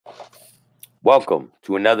Welcome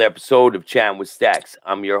to another episode of Chattin with Staxx.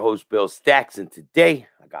 I'm your host, Bill-Staxx, and today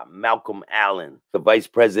I got Malcolm Allen, the vice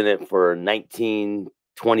president for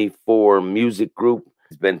 1924 Music Group.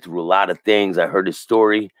 He's been through a lot of things. I heard his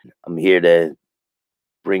story. I'm here to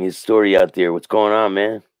bring his story out there. What's going on,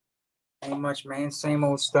 man? Ain't much, man. Same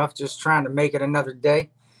old stuff. Just trying to make it another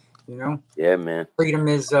day. You know. Yeah, man. Freedom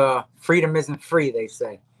isn't free, they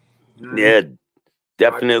say. You know Yeah,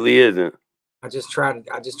 definitely isn't. I just try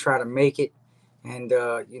to make it, and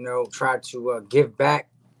try to give back.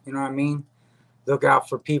 You know what I mean? Look out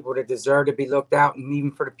for people that deserve to be looked out, and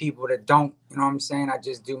even for the people that don't. You know what I'm saying? I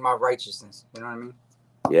just do my righteousness. You know what I mean?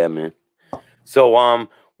 Yeah, man. So,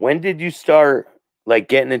 when did you start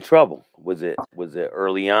getting in trouble? Was it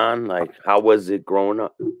early on? Like, how was it growing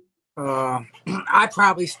up? I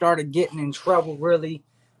probably started getting in trouble really,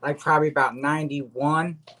 probably about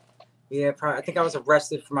 91. Yeah, probably. I think I was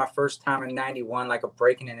arrested for my first time in 91, like a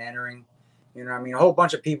breaking and entering. You know what I mean? A whole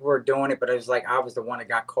bunch of people were doing it, but it was like I was the one that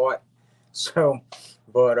got caught. So,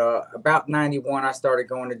 but about 91, I started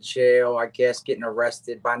going to jail, I guess, getting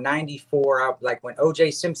arrested. By 94, when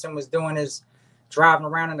O.J. Simpson was doing his driving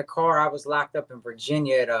around in the car, I was locked up in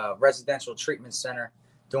Virginia at a residential treatment center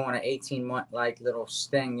doing an 18-month little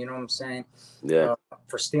sting, you know what I'm saying? Yeah.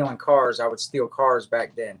 For stealing cars. I would steal cars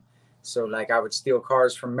back then. So I would steal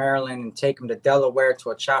cars from Maryland and take them to Delaware to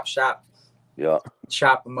a chop shop. Yeah.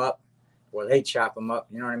 Chop them up. Well, they chop them up,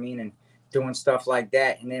 you know what I mean? And doing stuff like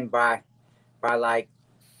that. And then by I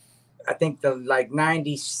think the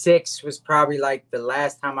 96 was probably the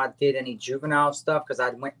last time I did any juvenile stuff, because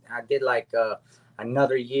I did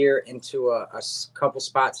another year into a couple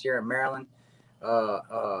spots here in Maryland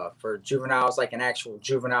for juveniles, like an actual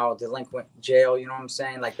juvenile delinquent jail, you know what I'm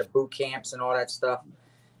saying? Like the boot camps and all that stuff.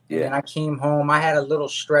 And then I came home. I had a little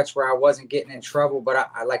stretch where I wasn't getting in trouble, but I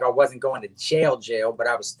wasn't going to jail, but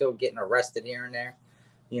I was still getting arrested here and there.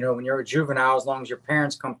 You know, when you're a juvenile, as long as your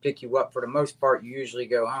parents come pick you up, for the most part, you usually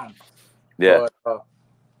go home. Yeah. But,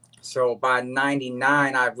 so by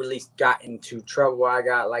 99, I really got into trouble. I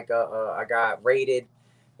got I got raided,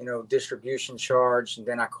 distribution charge, and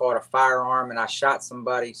then I caught a firearm and I shot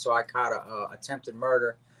somebody. So I caught a attempted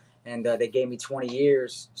murder, and they gave me 20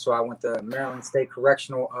 years. So I went to Maryland State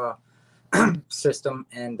Correctional System,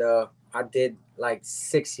 and I did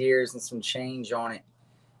 6 years and some change on it,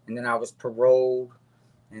 and then I was paroled.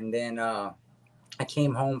 And then I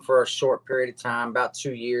came home for a short period of time, about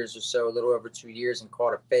 2 years or so, a little over 2 years, and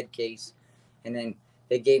caught a Fed case. And then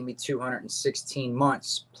they gave me 216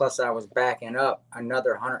 months. Plus, I was backing up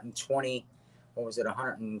another 120. What was it?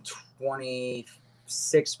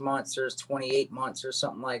 126 months or 28 months or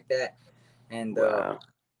something like that. And Wow.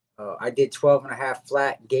 I did 12 and a half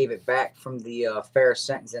flat, gave it back from the Fair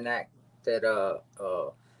Sentencing Act that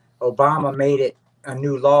Obama made it a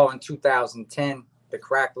new law in 2010. The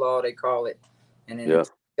crack law, they call it. And then in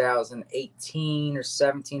 2018 or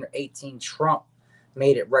 17 or 18, Trump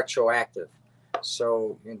made it retroactive.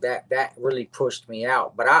 So that really pushed me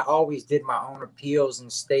out. But I always did my own appeals and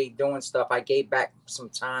stayed doing stuff. I gave back some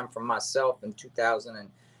time from myself in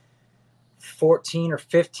 2014 or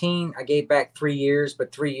 15. I gave back 3 years,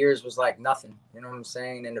 but 3 years was like nothing. You know what I'm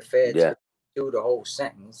saying? And the feds do the whole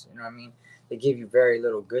sentence. You know what I mean? They give you very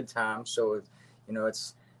little good time. So,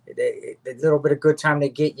 it's the little bit of good time they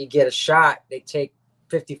get, you get a shot. They take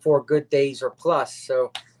 54 good days or plus.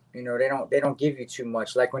 So, they don't give you too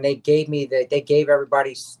much. Like when they gave me they gave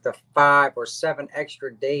everybody the 5 or 7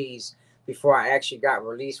 extra days before I actually got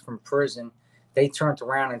released from prison. They turned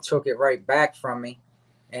around and took it right back from me,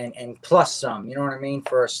 and plus some. You know what I mean?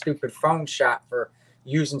 For a stupid phone shot for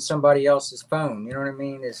using somebody else's phone. You know what I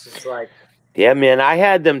mean? It's just yeah, man. I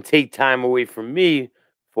had them take time away from me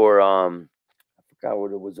for forgot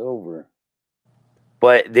what it was over.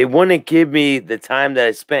 But they wouldn't give me the time that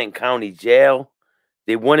I spent in county jail.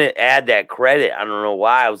 They wouldn't add that credit. I don't know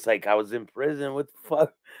why. I was I was in prison. What the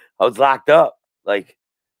fuck? I was locked up. And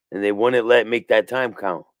they wouldn't make that time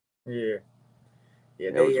count. Yeah.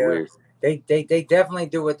 That was weird. They definitely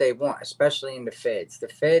do what they want, especially in the feds. The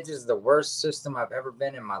feds is the worst system I've ever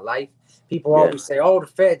been in my life. People always say, "Oh, the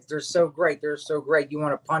feds, they're so great. They're so great." You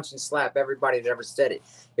want to punch and slap everybody that ever said it.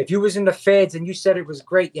 If you was in the feds and you said it was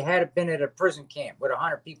great, you had been at a prison camp with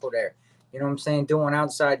 100 people there. You know what I'm saying? Doing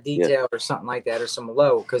outside detail or something like that, or some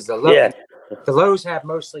low, because the lows have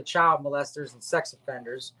mostly child molesters and sex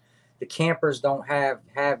offenders. The campers don't have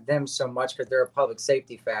them so much because they're a public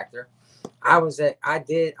safety factor. I went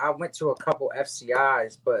to a couple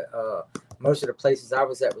FCIs, but most of the places I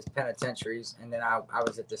was at was penitentiaries. And then I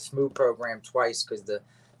was at the SMOO program twice, because the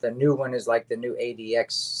new one is like the new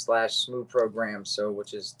ADX/SMOO program,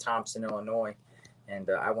 which is Thompson, Illinois. and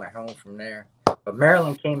I went home from there. But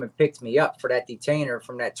Maryland came and picked me up for that detainer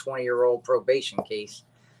from that 20-year-old probation case.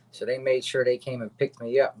 So they made sure they came and picked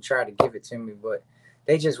me up and tried to give it to me, but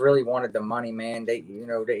they just really wanted the money, man. They,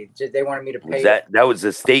 they wanted me to pay. That was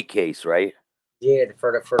a state case, right? Yeah,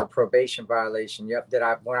 for the probation violation. Yep.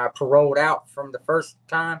 When I paroled out from the first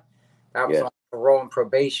time, I was on parole and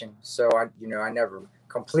probation. So I never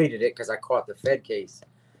completed it because I caught the Fed case.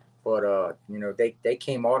 But they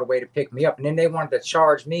came all the way to pick me up, and then they wanted to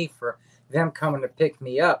charge me for them coming to pick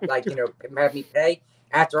me up, like have me pay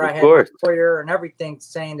after I had my lawyer and everything,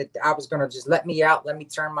 saying that I was gonna just let me out, let me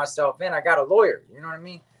turn myself in. I got a lawyer, you know what I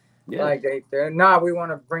mean? Yeah. Like we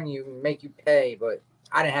want to bring you and make you pay, but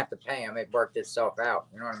I didn't have to pay them. It worked itself out,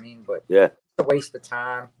 you know what I mean? But yeah, it's a waste of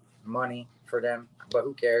time, money for them. But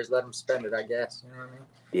who cares? Let them spend it, I guess. You know what I mean?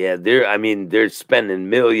 Yeah, they're spending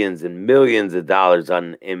millions and millions of dollars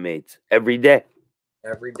on inmates every day.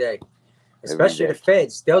 Every day. Especially the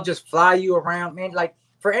feds. They'll just fly you around, man. Like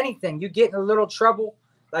for anything, you get in a little trouble,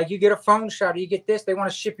 like you get a phone shot or you get this, they want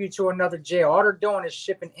to ship you to another jail. All they're doing is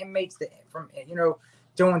shipping inmates from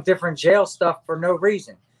doing different jail stuff for no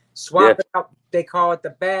reason. Swap it out. They call it the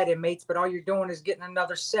bad inmates, but all you're doing is getting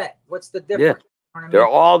another set. What's the difference? Yeah. You know they're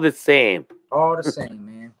all the same. All the same,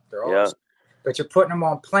 man. They're all the same. But you're putting them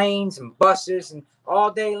on planes and buses and all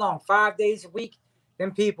day long, 5 days a week.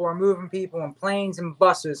 Them people are moving people in planes and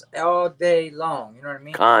buses all day long. You know what I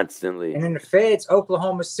mean? Constantly. And in the feds,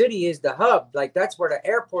 Oklahoma City is the hub. Like that's where the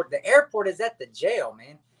airport is at the jail,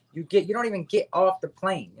 man. You don't even get off the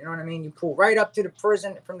plane. You know what I mean? You pull right up to the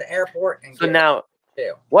prison from the airport and so now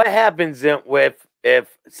jail. What happens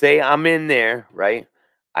if say I'm in there, right?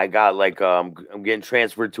 I got I'm getting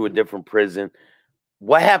transferred to a different prison.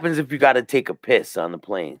 What happens if you got to take a piss on the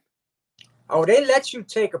plane? Oh, they let you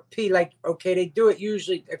take a pee. Like, okay, they do it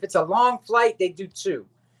usually. If it's a long flight, they do 2.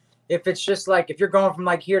 If it's just like, if you're going from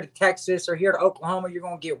like here to Texas or here to Oklahoma, you're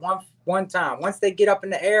going to get one time. Once they get up in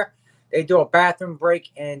the air, they do a bathroom break.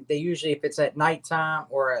 And they usually, if it's at nighttime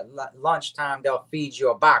or at lunchtime, they'll feed you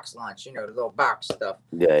a box lunch, the little box stuff.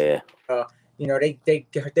 Yeah.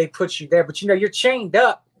 They put you there, but you're chained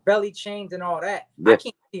up, belly chained and all that. Yeah. I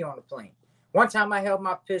can't pee on the plane. One time I held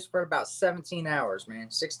my piss for about 17 hours,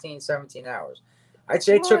 man. 16, 17 hours. I'd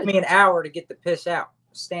say it took me an hour to get the piss out,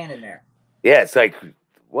 standing there. Yeah, it's like,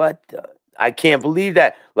 what? I can't believe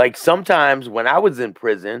that. Like sometimes when I was in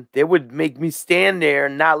prison, they would make me stand there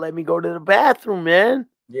and not let me go to the bathroom, man.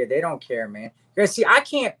 Yeah, they don't care, man. See, I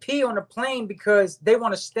can't pee on the plane because they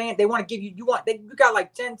want to stand. They want to give you, you got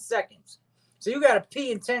like 10 seconds. So you got to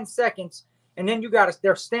pee in 10 seconds. And then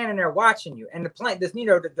they're standing there watching you. And the plane,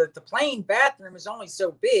 the plane bathroom is only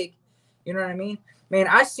so big. You know what I mean? Man,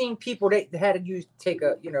 I seen people they had to take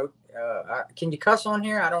a, can you cuss on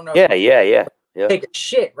here? I don't know. Yeah. Take a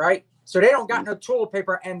shit, right? So they don't got no toilet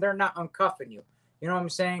paper and they're not uncuffing you. You know what I'm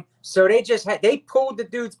saying? So they pulled the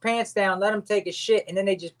dude's pants down, let him take a shit, and then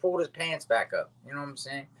they just pulled his pants back up. You know what I'm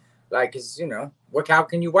saying? Like, how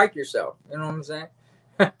can you wipe yourself? You know what I'm saying?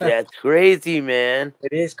 That's crazy, man.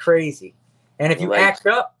 It is crazy. And if you act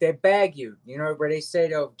up, they bag you. You know where they say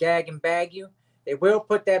they'll gag and bag you? They will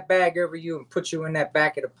put that bag over you and put you in that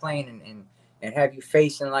back of the plane and have you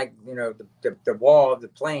facing like, the wall of the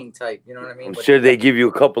plane type. You know what I mean? I'm sure they give you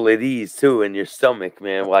a couple of these too in your stomach,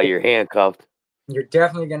 man, while you're handcuffed. You're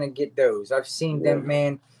definitely going to get those. I've seen them,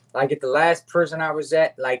 man. Like at the last prison I was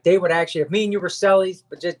at, like they would actually, if me and you were cellies,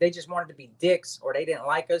 but they just wanted to be dicks or they didn't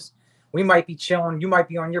like us. We might be chilling. You might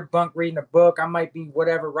be on your bunk reading a book. I might be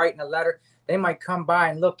whatever, writing a letter. They might come by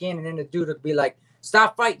and look in, and then the dude would be like,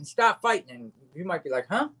 stop fighting. And you might be like,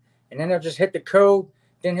 huh? And then they'll just hit the code.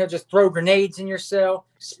 Then he'll just throw grenades in your cell,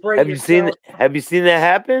 spray Have you seen that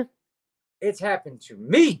happen? It's happened to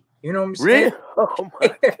me. You know what I'm saying? Really? Oh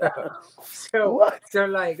my God. So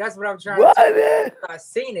like, that's what I'm trying to tell you. I've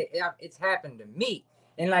seen it. It's happened to me.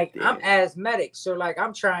 And like, I'm asthmatic. So like,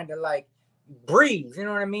 I'm trying to like breathe. You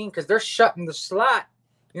know what I mean? Because they're shutting the slot.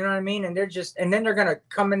 You know what I mean? And then they're going to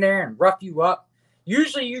come in there and rough you up.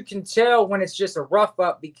 Usually you can tell when it's just a rough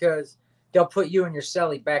up because they'll put you and your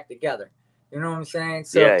cellie back together. You know what I'm saying?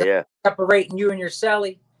 So if they're separating you and your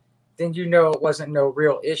cellie, then it wasn't no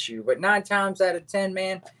real issue. But 9 times out of 10,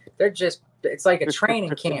 man, it's like a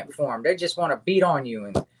training camp for them. They just want to beat on you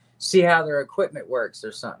and see how their equipment works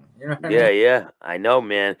or something. You know what I mean? Yeah. I know,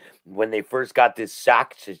 man. When they first got this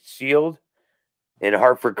shock shield in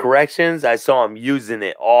Hartford Corrections, I saw him using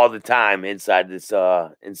it all the time inside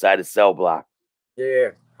a cell block. Yeah,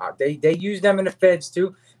 they use them in the feds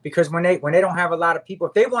too, because when they don't have a lot of people,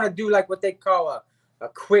 if they want to do like what they call a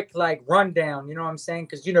quick like rundown, you know what I'm saying?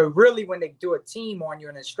 Because really when they do a team on you,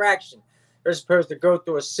 an extraction, They're supposed to go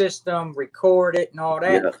through a system, record it, and all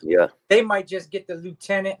that. Yeah, yeah. They might just get the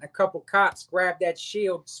lieutenant and a couple cops, grab that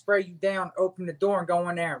shield, spray you down, open the door, and go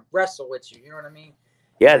in there and wrestle with you. You know what I mean?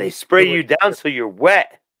 Yeah, And they you spray do you it. down so you're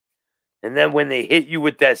wet. And then when they hit you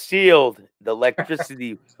with that shield, the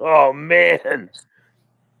electricity, oh man.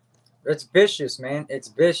 It's vicious, man. It's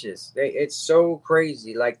vicious. It's so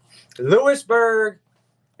crazy. Like Lewisburg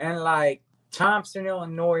and like Thompson,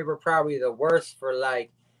 Illinois were probably the worst for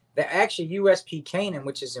like the actually USP Canaan,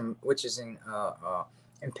 which is in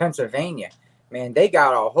Pennsylvania. Man, they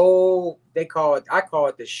got a whole I call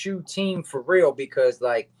it the shoe team for real because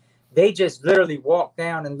like they just literally walk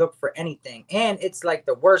down and look for anything. And it's like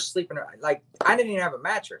the worst sleeping like I didn't even have a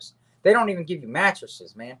mattress. They don't even give you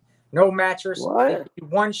mattresses, man. No mattress. They give What? you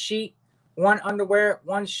one sheet, one underwear,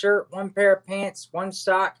 one shirt, one pair of pants, one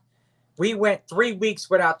sock. We went 3 weeks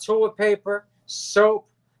without toilet paper, soap.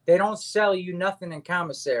 They don't sell you nothing in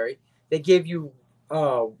commissary. They give you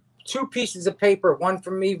 2 pieces of paper, one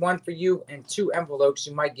for me, one for you, and 2 envelopes.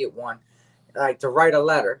 You might get one, like to write a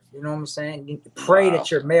letter. You know what I'm saying? You pray Wow.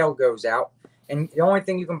 that your mail goes out. And the only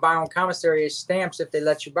thing you can buy on commissary is stamps if they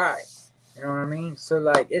let you buy it. You know what I mean? So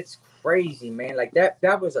like it's crazy, man. Like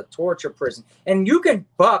that was a torture prison. And you can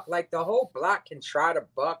buck, like the whole block can try to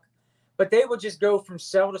buck, but they will just go from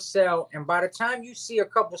cell to cell. And by the time you see a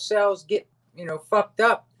couple cells get, fucked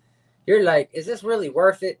up, you're like, is this really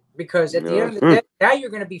worth it? Because at the end of the day, now you're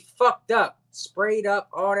gonna be fucked up, sprayed up,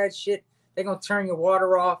 all that shit. They're gonna turn your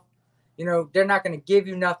water off. They're not gonna give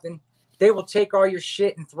you nothing. They will take all your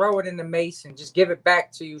shit and throw it in the mace and just give it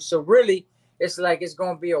back to you. So really, it's like it's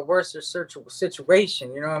gonna be a worse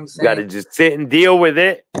situation. You know what I'm saying? Got to just sit and deal with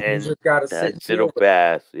it, You and just gotta sit that and deal shit'll with it.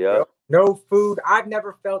 pass. Yeah. Yep. No food. I've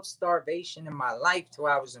never felt starvation in my life till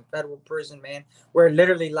I was in federal prison, man. Where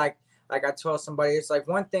literally, like I told somebody, it's like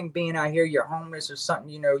one thing being out here, you're homeless or something.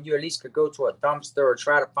 You at least could go to a dumpster or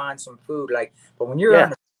try to find some food. Like, but when you're Yeah.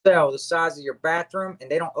 in a cell the size of your bathroom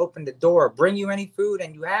and they don't open the door or bring you any food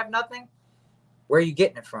and you have nothing, where are you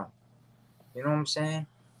getting it from? You know what I'm saying?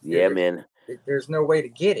 Yeah, man. There's no way to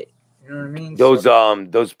get it. You know what I mean?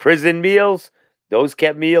 Those prison meals, those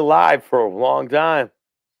kept me alive for a long time.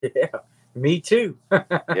 Yeah, me too.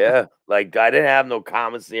 Yeah, like I didn't have no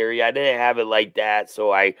commissary. I didn't have it like that,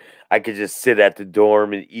 so I could just sit at the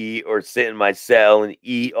dorm and eat, or sit in my cell and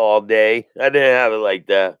eat all day. I didn't have it like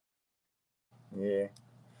that. Yeah.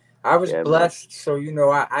 I was Yeah, man. blessed, so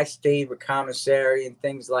I stayed with commissary and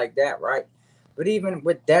things like that, right? But even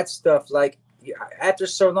with that stuff, like after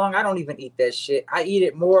so long, I don't even eat that shit. I eat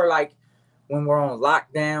it more like when we're on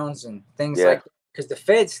lockdowns and things Yeah, like that, because the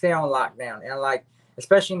feds stay on lockdown and like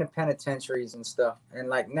especially in the penitentiaries and stuff. And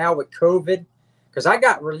like now with COVID, because I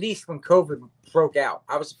got released when COVID broke out.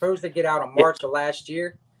 I was supposed to get out in yeah, March of last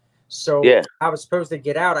year, so yeah, I was supposed to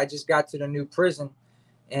get out. I just got to the new prison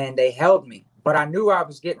and they held me. But I knew I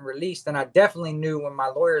was getting released, and I definitely knew when my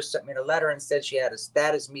lawyer sent me the letter and said she had a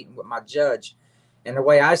status meeting with my judge. And the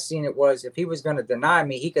way I seen it was, if he was going to deny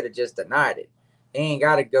me, he could have just denied it. He ain't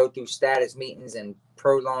got to go through status meetings and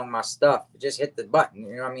prolong my stuff. Just hit the button,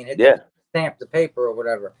 you know what I mean? yeah. Stamp the paper or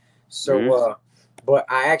whatever. Mhm. So, but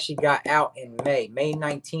I actually got out in May. May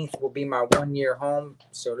 19th will be my 1 year home.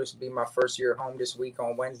 So this will be my first year home this week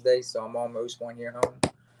on Wednesday. So I'm almost 1 year home.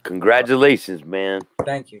 Congratulations, man.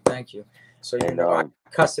 Thank you. Thank you. So, And I have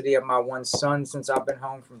custody of my one son since I've been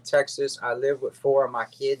home from Texas. I live with 4 of my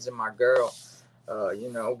kids and my girl.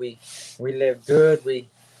 We live good. We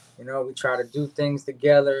try to do things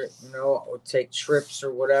together, or take trips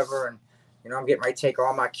or whatever. And, I'm getting ready to take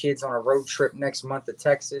all my kids on a road trip next month to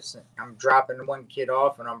Texas. And I'm dropping one kid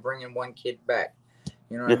off and I'm bringing one kid back.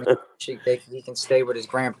 You know what I mean? He can stay with his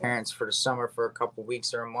grandparents for the summer for a couple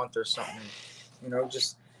weeks or a month or something.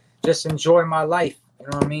 Just enjoy my life. You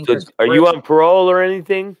know what I mean? So, are you on parole or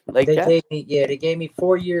anything like that? They gave me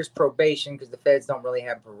 4 years probation because the feds don't really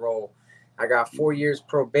have parole. I got 4 years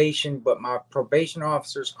probation, but my probation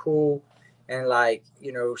officer's cool. And like,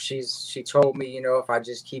 she told me, if I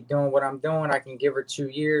just keep doing what I'm doing, I can give her 2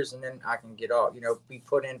 years and then I can get off, be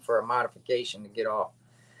put in for a modification to get off.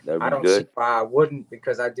 That'd I be don't see good. why I wouldn't,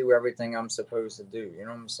 because I do everything I'm supposed to do. You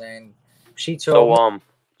know what I'm saying? She So, told me,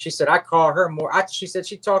 she said I call her more. She said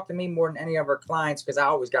she talked to me more than any of her clients because I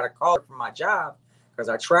always got to call her for my job because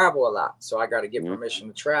I travel a lot. So I got to get permission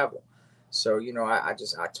to travel. So,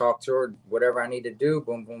 I talk to her, whatever I need to do,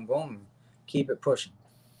 boom, boom, boom, keep it pushing.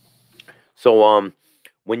 So,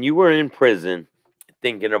 when you were in prison,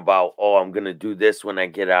 thinking about, oh, I'm gonna do this when I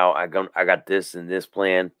get out. I got this and this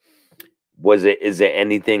plan. Is it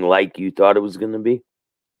anything like you thought it was gonna be?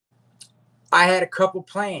 I had a couple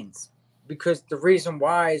plans because the reason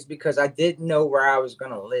why is because I didn't know where I was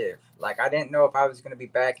going to live. Like, I didn't know if I was going to be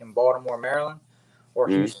back in Baltimore, Maryland, or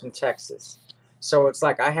Houston, Texas. So it's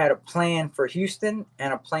like I had a plan for Houston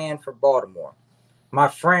and a plan for Baltimore. My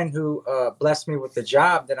friend who blessed me with the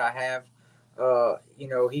job that I have, you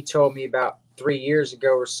know, he told me about 3 years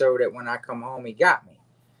ago or so that when I come home, he got me.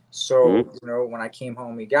 So, you know, when I came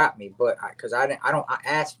home, he got me. But because I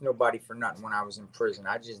asked nobody for nothing when I was in prison.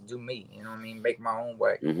 I just do me, you know what I mean? Make my own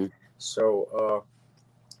way. So,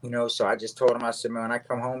 you know, so I just told him, I said, man, when I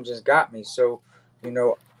come home, just got me. So, you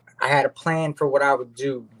know, I had a plan for what I would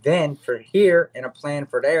do then for here and a plan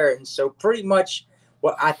for there. And so pretty much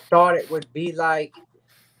what I thought it would be like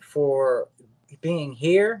for being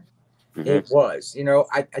here, it was. You know,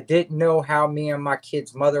 I didn't know how me and my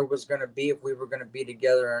kid's mother was going to be, if we were going to be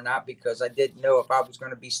together or not, because I didn't know if I was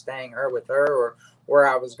going to be staying her with her or where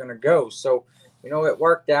I was going to go. So, you know, it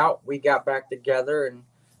worked out. We got back together and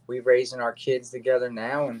we raising our kids together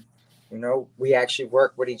now. And, you know, we actually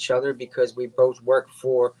work with each other because we both work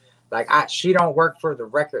for, like, she don't work for the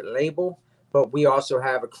record label, but we also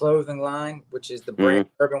have a clothing line, which is the brand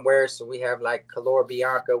Urban Wear. So we have like Color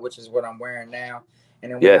Bianca, which is what I'm wearing now.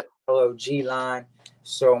 And then we have LOG line.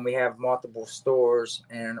 So we have multiple stores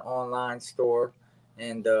and an online store.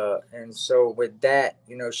 And so with that,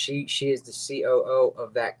 you know, she is the COO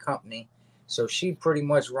of that company. So she pretty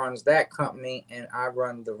much runs that company and I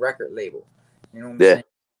run the record label. You know what I'm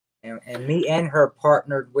saying? And me and her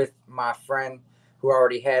partnered with my friend who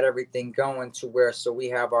already had everything going to where, so we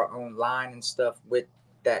have our own line and stuff with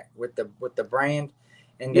that, with the brand.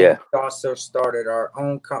 And then we also started our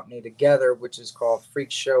own company together, which is called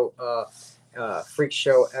Freak Show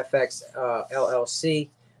FX LLC,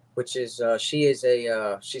 which is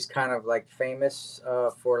she's kind of like famous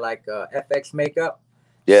for like FX makeup.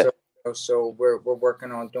 So we're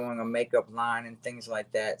working on doing a makeup line and things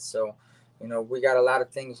like that. So, you know, we got a lot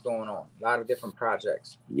of things going on, a lot of different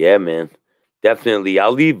projects. Yeah, man. Definitely.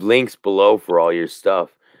 I'll leave links below for all your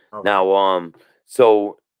stuff. Okay. Now,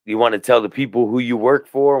 so you want to tell the people who you work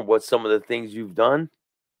for and what some of the things you've done?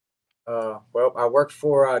 Well, I work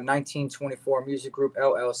for 1924 Music Group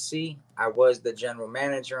LLC. I was the general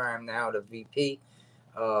manager. I am now the VP.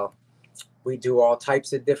 We do all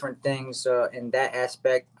types of different things in that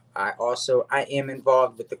aspect. I am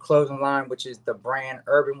involved with the clothing line, which is the brand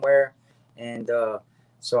Urban Wear, and also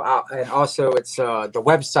it's the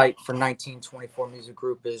website for 1924 Music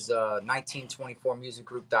Group is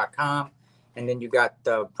 1924musicgroup.com, and then you got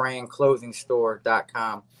the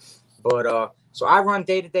brandclothingstore.com. But so I run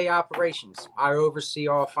day-to-day operations. I oversee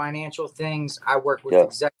all financial things. I work with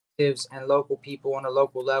executives and local people on a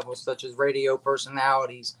local level, such as radio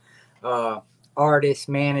personalities, artist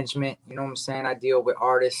management. You know what I'm saying? I deal with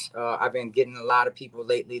artists. I've been getting a lot of people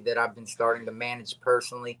lately that I've been starting to manage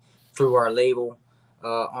personally through our label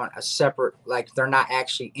on a separate, like they're not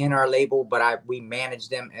actually in our label, but we manage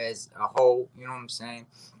them as a whole. You know what I'm saying?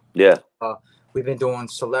 Yeah. We've been doing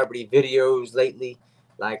celebrity videos lately.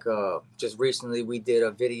 Like just recently, we did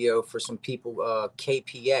a video for some people,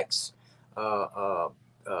 KPX,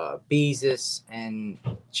 Beezus, and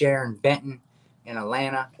Jaron Benton in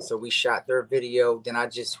Atlanta. So we shot their video. Then I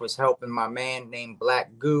just was helping my man named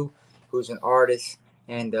Black Goo, who's an artist,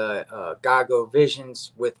 and Gago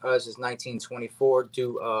Visions with us is 1924.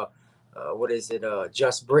 Do what is it?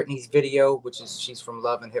 Just Britney's video, which is she's from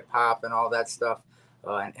Love and Hip Hop and all that stuff.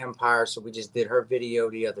 And Empire. So we just did her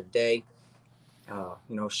video the other day.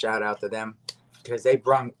 You know, shout out to them because they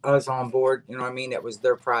brought us on board. You know what I mean? That was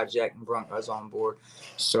their project and brought us on board.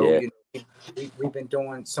 So you know, we've been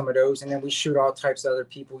doing some of those, and then we shoot all types of other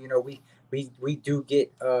people. You know, we do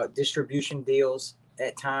get distribution deals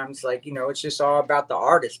at times. Like, you know, it's just all about the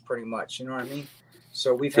artist pretty much. You know what I mean?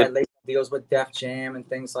 So we've had label deals with Def Jam and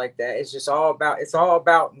things like that. It's all about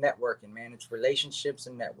networking, man. It's relationships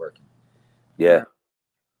and networking. Yeah.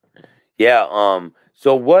 Yeah.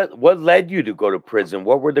 So what led you to go to prison?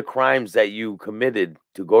 What were the crimes that you committed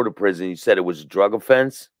to go to prison? You said it was a drug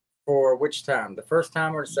offense? For which time? The first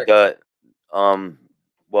time or the second time?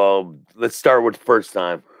 Well, let's start with first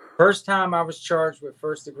time. First time I was charged with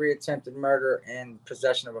first-degree attempted murder and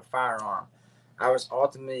possession of a firearm. I was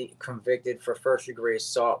ultimately convicted for first-degree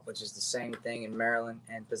assault, which is the same thing in Maryland,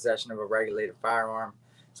 and possession of a regulated firearm.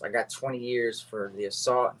 So I got 20 years for the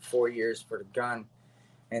assault and 4 years for the gun.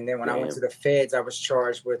 And then when I went to the feds, I was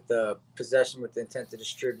charged with possession with the intent to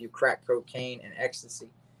distribute crack cocaine and ecstasy.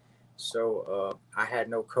 So I had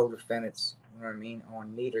no co-defendants, you know what I mean,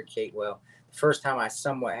 on neither case. Well, the first time I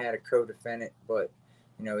somewhat had a co-defendant, but,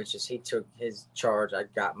 you know, it's just he took his charge, I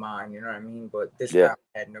got mine, you know what I mean? But this time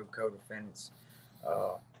I had no co-defendants.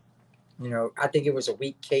 You know, I think it was a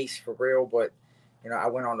weak case for real, but you know, I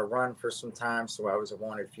went on the run for some time, so I was a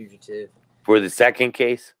wanted fugitive For the second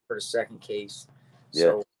case? for the second case.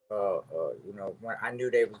 Yeah. So, you know, when I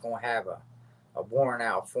knew they was gonna have a warrant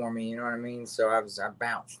out for me, you know what I mean? So I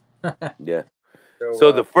bounced. Yeah. So,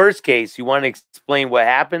 So the first case, you want to explain what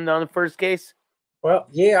happened on the first case? well,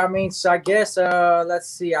 yeah, I mean, so I guess let's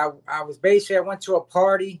see. I was basically I went to a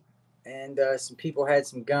party, and some people had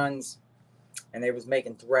some guns, and they was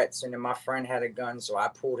making threats, and then my friend had a gun, so I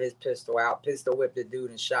pulled his pistol out, pistol whipped the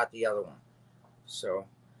dude, and shot the other one. So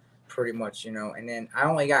pretty much, you know, and then I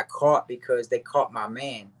only got caught because they caught my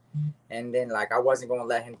man, and then like I wasn't gonna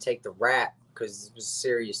let him take the rap because it was a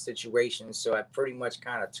serious situation, so I pretty much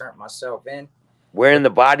kind of turned myself in. Where in the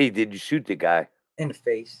body did you shoot the guy? In the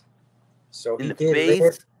face. So In he the did live.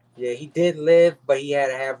 face? Yeah, he did live, but he had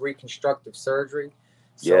to have reconstructive surgery.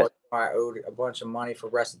 Yeah. So I owed a bunch of money for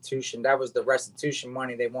restitution. That was the restitution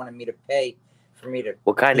money they wanted me to pay for me to.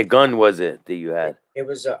 What kind of gun was it that you had? It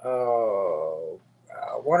was a,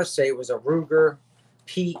 I want to say it was a Ruger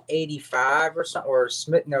P85 or something, or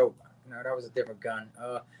Smith. No, that was a different gun.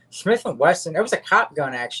 Smith and Wesson. It was a cop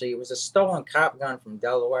gun actually. It was a stolen cop gun from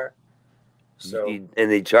Delaware. So And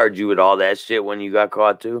they charged you with all that shit when you got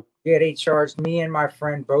caught too? yeah, they charged me and my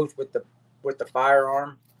friend both with the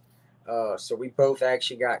firearm. So we both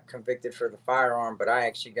actually got convicted for the firearm, but I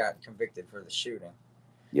actually got convicted for the shooting.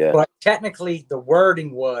 Yeah. But technically, the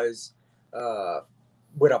wording was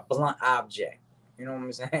with a blunt object. You know what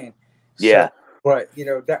I'm saying? Yeah. So, but you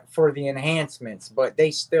know that for the enhancements, but they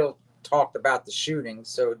still talked about the shooting,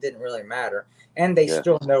 so it didn't really matter. And they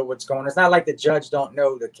still know what's going on. It's not like the judge don't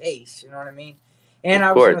know the case. You know what I mean? And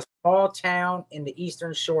I was in a small town in the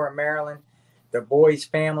Eastern Shore of Maryland. The boy's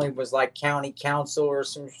family was like county council or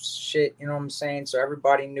some shit. You know what I'm saying? So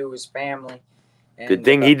everybody knew his family. And, good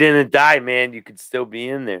thing he didn't die, man. You could still be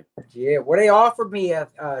in there. Yeah. Well, they offered me a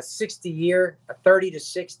 60-year, a 30 to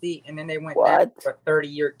 60, and then they went down to a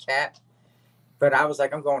 30-year cap. But I was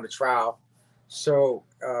like, I'm going to trial. So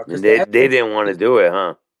they didn't want to do it,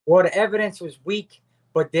 huh? Well, the evidence was weak,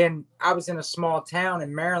 but then I was in a small town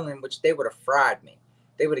in Maryland, which they would have fried me.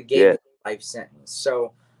 They would have gave me a life sentence.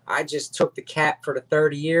 So I just took the cap for the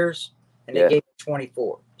 30 years, and they gave me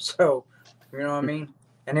 24. So, you know what I mean?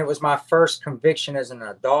 And it was my first conviction as an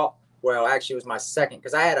adult. Well, actually, it was my second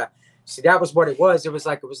because I had that was what it was. It was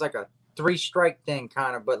like a 3-strike thing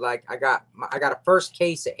kind of, but like I got a first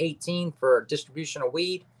case at 18 for distribution of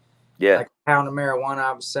weed. Yeah. Like a pound of marijuana.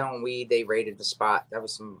 I was selling weed. They raided the spot. It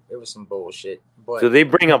was some bullshit. But so they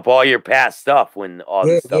bring up all your past stuff when all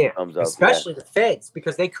this stuff comes up. Especially the feds,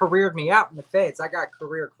 because they careered me out in the feds. I got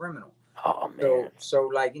career criminal. Oh man. So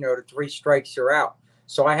like, you know, the 3 strikes you're out.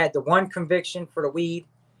 So I had the 1 conviction for the weed,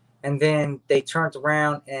 and then they turned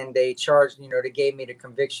around and they charged, you know, they gave me the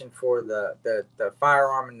conviction for the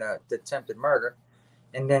firearm and the attempted murder.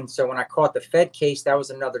 And then, so when I caught the Fed case, that was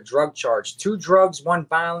another drug charge. 2 drugs, 1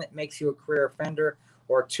 violent makes you a career offender,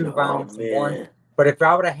 or 2 violent and 1. But if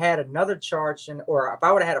I would have had another charge, or if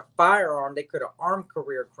I would have had a firearm, they could have armed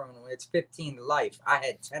career criminal. It's 15 to life. I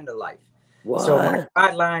had 10 to life. What? So my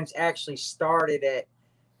guidelines actually started at,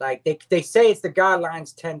 like, they say it's the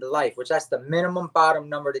guidelines 10 to life, which that's the minimum bottom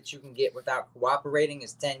number that you can get without cooperating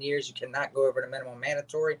is 10 years. You cannot go over the minimum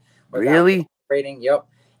mandatory. Really? Cooperating. Yep.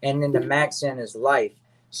 And then the max in is life.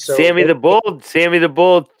 So Sammy the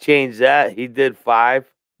Bull changed that. He did 5.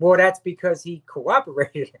 Well, that's because he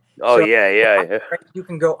cooperated. Oh, so yeah. You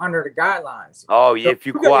can go under the guidelines. Oh, yeah, so if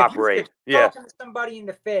you cooperate. If you're talking to somebody in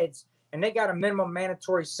the feds and they got a minimum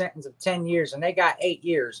mandatory sentence of 10 years and they got 8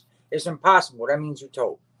 years, it's impossible. That means you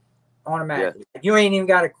told automatically. Yeah. You ain't even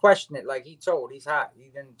got to question it. Like he told, he's hot. He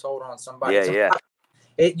didn't told on somebody. Yeah.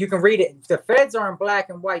 You can read it. The feds are in black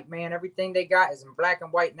and white, man. Everything they got is in black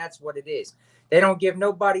and white, and that's what it is. They don't give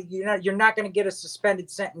nobody. You're not going to get a suspended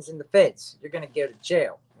sentence in the feds. You're going to go to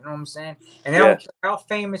jail. You know what I'm saying? And they don't care how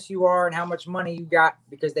famous you are and how much money you got,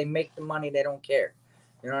 because they make the money. They don't care.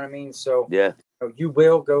 You know what I mean? So you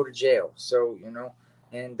will go to jail. So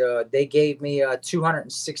and they gave me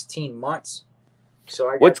 216 months.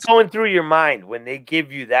 So what's going through your mind when they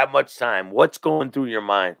give you that much time? What's going through your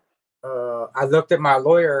mind? I looked at my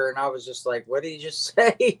lawyer and I was just like, what did he just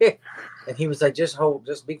say? And he was like, just hold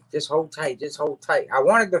tight. I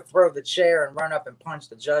wanted to throw the chair and run up and punch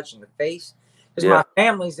the judge in the face, because my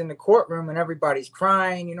family's in the courtroom and everybody's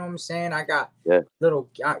crying. You know what I'm saying? I got little,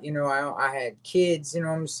 I had kids, you know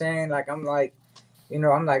what I'm saying? Like, I'm like,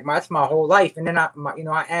 that's my whole life. And then I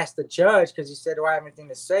asked the judge, because he said, do I have anything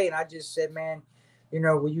to say? And I just said, man,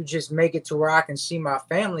 will you just make it to where I can see my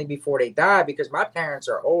family before they die? Because my parents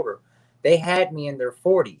are older. They had me in their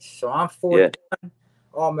 40s. So I'm 41.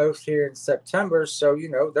 almost here in September. So,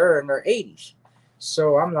 they're in their 80s.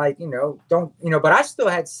 So I'm like, don't, but I still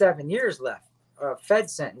had 7 years left, Fed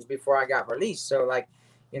sentence before I got released. So like,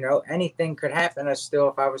 anything could happen if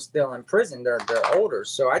I was still in prison. They're older.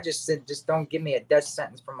 So I just said, just don't give me a death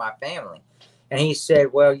sentence for my family. And he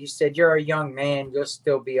said, well, you said you're a young man, you'll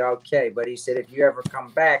still be okay. But he said, if you ever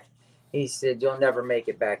come back, he said, you'll never make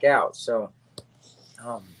it back out. So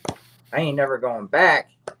I ain't never going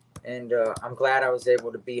back. And I'm glad I was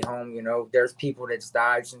able to be home. There's people that's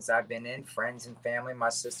died since I've been in, friends and family. My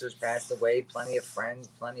sister's passed away, plenty of friends,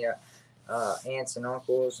 plenty of aunts and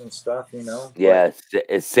uncles and stuff, Yeah,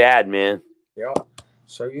 it's sad, man.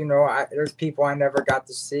 So, there's people I never got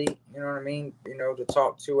to see, you know what I mean? To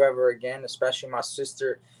talk to ever again, especially my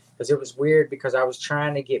sister, because it was weird because I was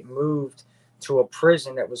trying to get moved to a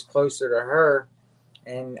prison that was closer to her,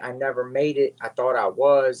 and I never made it. I thought I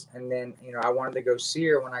was, and then, I wanted to go see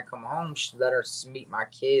her when I come home, let her meet my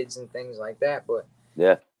kids and things like that. But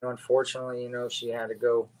yeah, unfortunately, she had to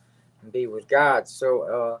go and be with God.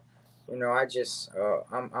 So,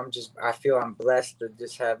 I feel I'm blessed to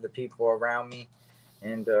just have the people around me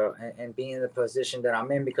and be in the position that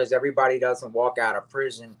I'm in, because everybody doesn't walk out of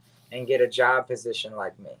prison and get a job position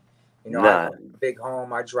like me. I have a big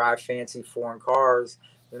home. I drive fancy foreign cars.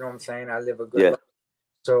 You know what I'm saying? I live a good life.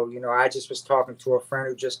 So, I just was talking to a friend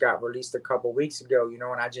who just got released a couple weeks ago,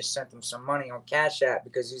 and I just sent him some money on Cash App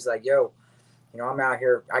because he's like, yo, I'm out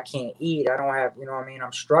here. I can't eat. I don't have, what I mean?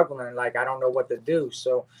 I'm struggling. Like, I don't know what to do.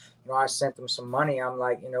 So, I sent him some money. I'm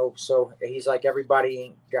like, so he's like,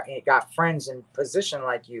 everybody got friends in position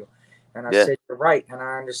like you. And I said, you're right. And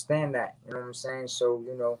I understand that. You know what I'm saying? So,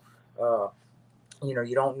 you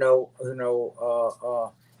don't know,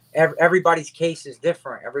 everybody's case is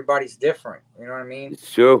different. Everybody's different. You know what I mean?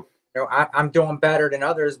 It's true. I'm doing better than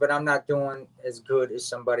others, but I'm not doing as good as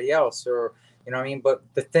somebody else, or, you know what I mean? But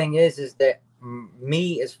the thing is that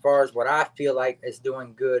me, as far as what I feel like is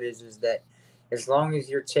doing good, is that as long as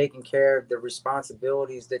you're taking care of the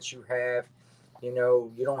responsibilities that you have, you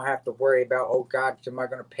don't have to worry about, oh God, am I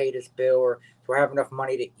going to pay this bill, or do I have enough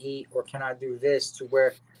money to eat, or can I do this, to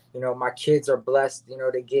where, my kids are blessed,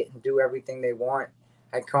 they get and do everything they want.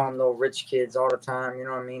 I call them little rich kids all the time. You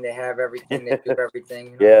know what I mean? They have everything. They do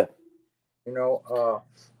everything. Yeah. But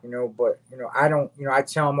I don't. I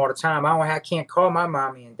tell them all the time. I can't call my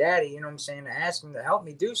mommy and daddy. You know what I'm saying? To ask them to help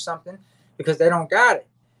me do something because they don't got it.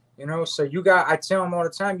 So I tell them all the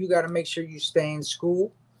time. You got to make sure you stay in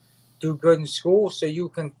school, do good in school, so you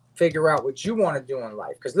can figure out what you want to do in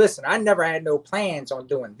life. Because listen, I never had no plans on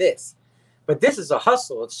doing this, but this is a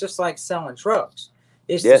hustle. It's just like selling drugs.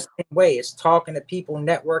 It's the same way. It's talking to people,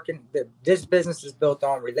 networking. This business is built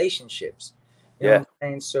on relationships. You know what I'm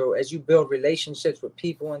saying? So as you build relationships with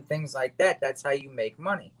people and things like that, that's how you make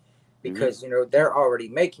money. Because, they're already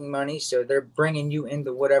making money. So they're bringing you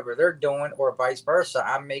into whatever they're doing, or vice versa.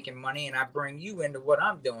 I'm making money and I bring you into what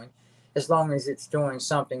I'm doing, as long as it's doing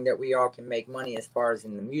something that we all can make money as far as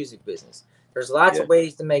in the music business. There's lots of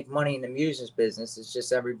ways to make money in the music business. It's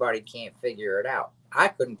just everybody can't figure it out. I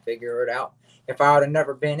couldn't figure it out if I would have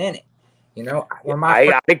never been in it.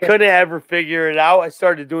 I couldn't ever figure it out. I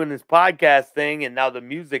started doing this podcast thing, and now the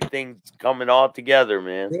music thing's coming all together,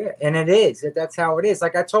 man. Yeah, and it is. That's how it is.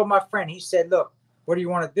 Like I told my friend, he said, look, what do you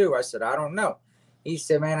want to do? I said, I don't know. He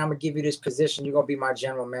said, man, I'm going to give you this position. You're going to be my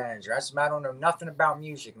general manager. I said, I don't know nothing about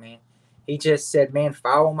music, man. He just said, man,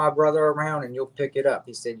 follow my brother around and you'll pick it up.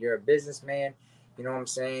 He said, you're a businessman, you know what I'm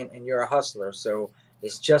saying, and you're a hustler. So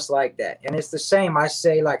it's just like that. And it's the same. I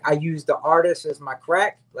say, like, I use the artist as my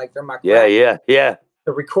crack. Like, they're my crack. Yeah.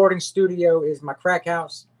 The recording studio is my crack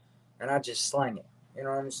house, and I just slang it. You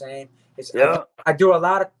know what I'm saying? I do a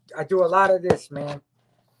lot of this, man.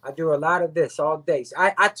 I do a lot of this all day. So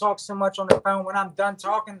I talk so much on the phone. When I'm done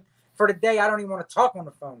talking for the day, I don't even want to talk on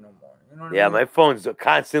the phone no more. You know what I mean? My phone's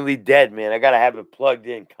constantly dead, man. I gotta have it plugged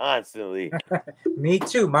in constantly. Me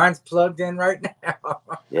too. Mine's plugged in right now.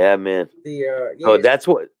 Yeah, man. So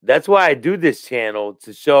that's why I do this channel,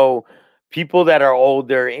 to show people that are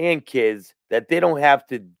older and kids that they don't have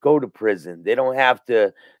to go to prison. They don't have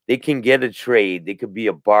to. They can get a trade. They could be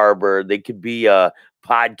a barber. They could be a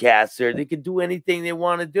podcaster. They could do anything they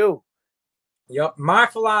want to do. Yep. My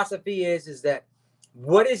philosophy is that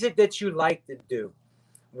what is it that you like to do?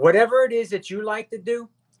 Whatever it is that you like to do,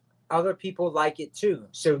 other people like it too.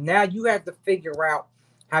 So now you have to figure out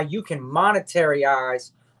how you can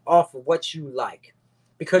monetarize off of what you like.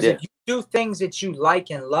 Because if you do things that you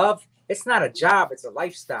like and love, it's not a job, it's a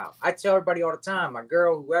lifestyle. I tell everybody all the time, my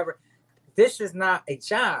girl, whoever, this is not a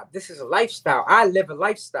job. This is a lifestyle. I live a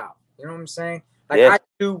lifestyle. You know what I'm saying? Like Yeah.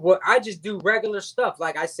 I just do regular stuff.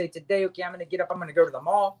 Like I say today, okay, I'm gonna get up, I'm gonna go to the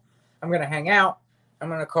mall, I'm gonna hang out, I'm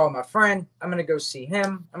gonna call my friend, I'm gonna go see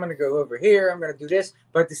him, I'm gonna go over here, I'm gonna do this,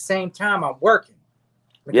 but at the same time I'm working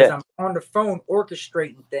because Yeah. I'm on the phone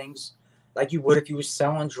orchestrating things like you would if you was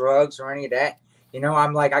selling drugs or any of that. You know,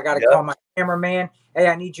 I'm like, I got to call my cameraman. Hey,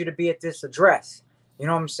 I need you to be at this address. You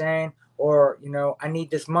know what I'm saying? Or, you know, I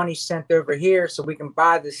need this money sent over here so we can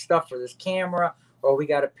buy this stuff for this camera, or we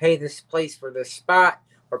got to pay this place for this spot,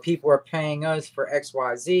 or people are paying us for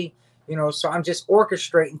XYZ. You know, so I'm just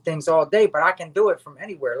orchestrating things all day, but I can do it from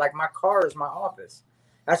anywhere. Like my car is my office.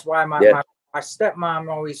 That's why my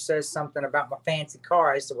stepmom always says something about my fancy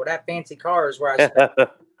car. I said, well, that fancy car is where I spend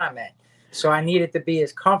time at. So I need it to be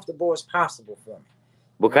as comfortable as possible for me.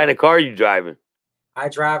 What kind of car are you driving? I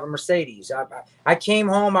drive a Mercedes. I came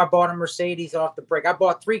home. I bought a Mercedes off the break. I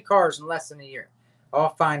bought 3 cars in less than a year,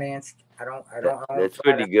 all financed. I don't. That's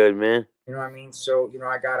pretty good, man. You know what I mean? So you know,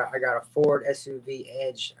 I got a Ford SUV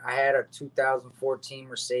Edge. I had a 2014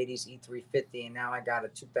 Mercedes E350, and now I got a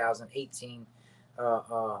 2018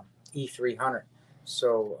 E300.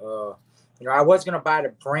 So you know, I was gonna buy the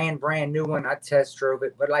brand new one. I test drove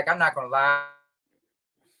it, but like I'm not gonna lie.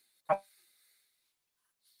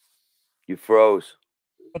 You froze.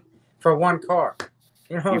 For one car.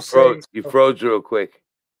 You know what I'm froze. saying? You froze real quick.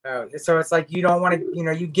 So it's like you don't want to, you know,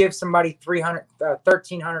 you give somebody 300,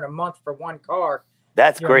 1,300 a month for one car.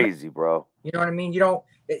 That's crazy, bro. You know what I mean? You don't.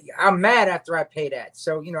 I'm mad after I pay that.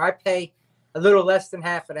 So you know, I pay a little less than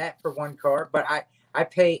half of that for one car, but I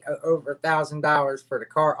pay over $1,000 for the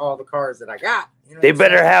car, all the cars that I got. You know they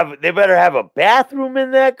better have a bathroom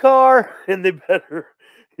in that car, and they better.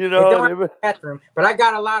 You know, they don't have a bathroom, but I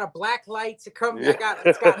got a lot of black lights. It's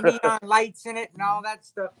got neon lights in it and all that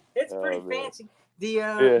stuff. It's pretty fancy.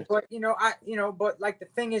 But but like the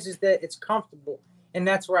thing is that it's comfortable, and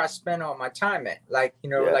that's where I spend all my time at. Like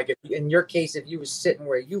like if, in your case, if you was sitting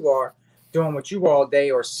where you are doing what you all day,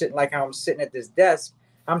 or sitting like how I'm sitting at this desk,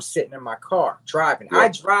 I'm sitting in my car driving. I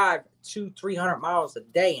drive 200-300 miles a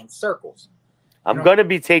day in circles. I'm gonna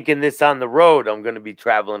be taking this on the road. I'm gonna be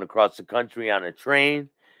traveling across the country on a train.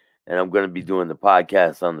 And I'm going to be doing the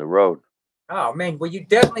podcast on the road. Oh man, well you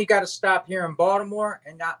definitely got to stop here in Baltimore,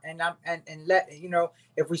 and let you know,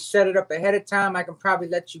 if we set it up ahead of time, I can probably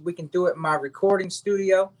let you. We can do it in my recording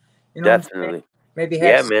studio. You know, definitely. Maybe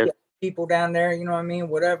have people down there. You know what I mean?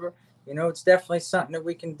 Whatever. You know, it's definitely something that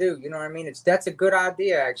we can do. You know what I mean? That's a good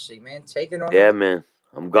idea, actually, man. Take it on. Yeah, man.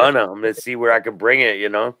 I'm gonna see where I can bring it. You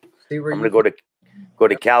know, see where I'm gonna go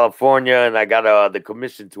to California, and I got the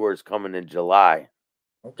commission tours coming in July.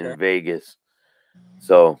 In Vegas.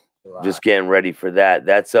 So just getting ready for that.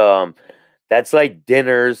 That's like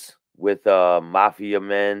dinners with mafia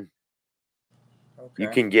men. You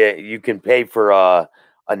can pay for a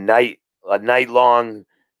night long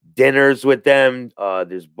dinners with them.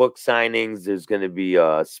 There's book signings, there's gonna be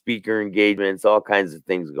speaker engagements, all kinds of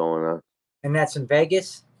things going on. And that's in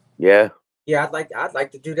Vegas? Yeah. Yeah, I'd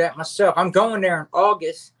like to do that myself. I'm going there in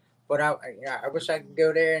August. But I wish I could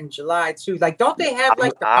go there in July too. Like, don't they have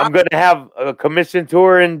like? I'm gonna have a commission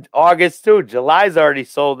tour in August too. July's already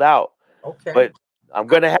sold out. Okay. But I'm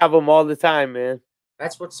gonna have them all the time, man.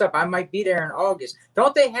 That's what's up. I might be there in August.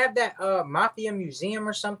 Don't they have that mafia museum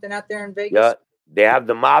or something out there in Vegas? Yeah, they have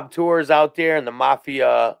the mob tours out there and the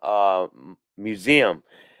mafia museum.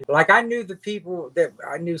 Like I knew the people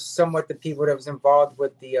somewhat the people that was involved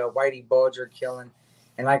with the Whitey Bulger killing.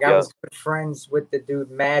 And like I was good friends with the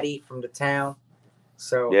dude Matty from the town,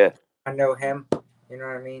 so I know him. You know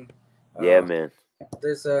what I mean? Yeah, man.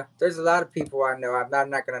 There's a lot of people I know. I'm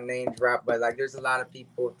not gonna name drop, but like there's a lot of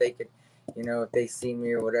people, if they could, if they see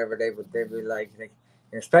me or whatever, they'd be like,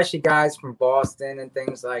 especially guys from Boston and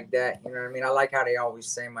things like that. You know what I mean? I like how they always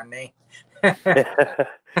say my name.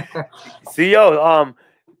 See,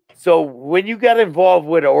 so when you got involved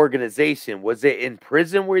with an organization, was it in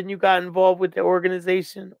prison when you got involved with the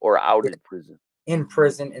organization, or out in prison? In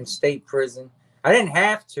prison, in state prison. I didn't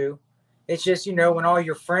have to. It's just, when all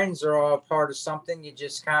your friends are all part of something, you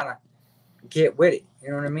just kind of get with it.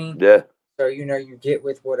 You know what I mean? Yeah. So, you get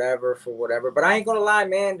with whatever for whatever. But I ain't going to lie,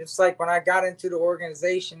 man. It's like when I got into the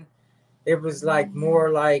organization, it was like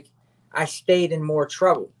more like I stayed in more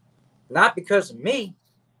trouble. Not because of me.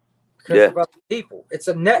 Because of other people.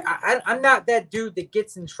 I'm not that dude that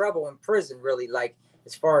gets in trouble in prison, really. Like,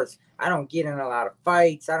 as far as I don't get in a lot of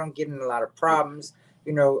fights, I don't get in a lot of problems.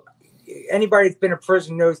 Anybody that's been in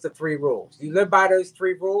prison knows the 3 rules. You live by those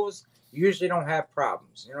 3 rules, you usually don't have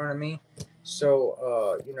problems. You know what I mean?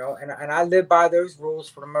 So, and I live by those rules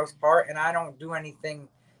for the most part, and I don't do anything.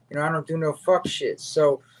 I don't do no fuck shit.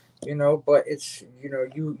 So, you know, but it's, you know,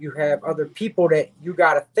 you have other people that you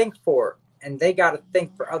got to think for, and they got to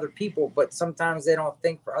think for other people, but sometimes they don't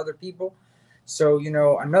think for other people. So, you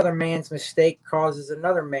know, another man's mistake causes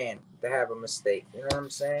another man to have a mistake. You know what I'm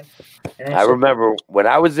saying? And I so, remember when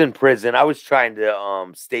I was in prison, I was trying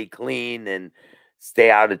to stay clean and stay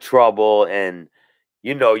out of trouble. And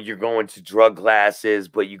you know, you're going to drug classes,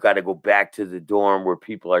 but you got to go back to the dorm where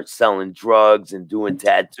people are selling drugs and doing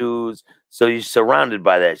tattoos. So you're surrounded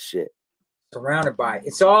by that shit. surrounded by it.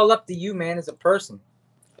 It's all up to you, man, as a person.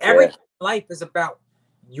 Yeah. Everything in life is about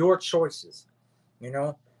your choices. You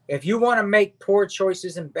know, if you want to make poor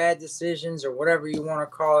choices and bad decisions or whatever you want to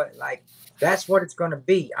call it, like that's what it's going to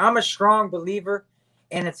be. I'm a strong believer,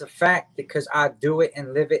 and it's a fact because I do it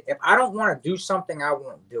and live it. If I don't want to do something, I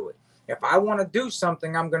won't do it. If I want to do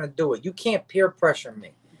something, I'm going to do it. You can't peer pressure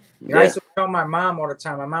me. You know, I Yeah. used to tell my mom all the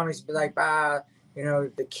time. My mom used to be like, you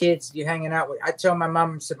know, the kids you hanging out with. I tell my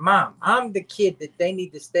mom, I said, Mom, I'm the kid that they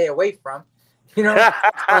need to stay away from. You know,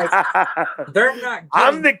 like they're not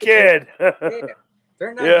I'm getting the kid. yeah.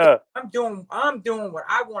 They're not Yeah. I'm doing what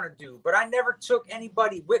I want to do, but I never took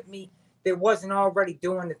anybody with me that wasn't already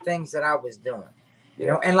doing the things that I was doing. You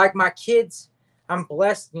Yeah. know, and like my kids, I'm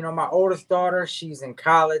blessed. You know, my oldest daughter, she's in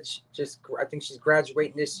college. I think she's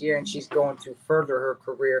graduating this year, and she's going to further her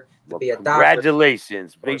career to Well, be a doctor.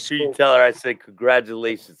 congratulations. Going Make to sure you school. tell her I said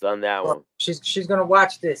congratulations on that one. She's gonna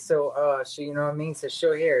watch this, so she, you know what I mean, so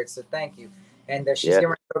she'll hear it. So thank you. And she's Yeah.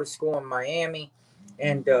 going to go to school in Miami,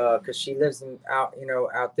 and because she lives in out, you know,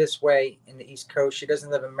 out this way in the East Coast. She doesn't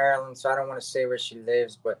live in Maryland, so I don't want to say where she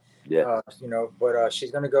lives, but Yeah. you know, but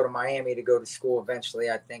she's going to go to Miami to go to school eventually.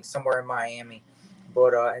 I think somewhere in Miami.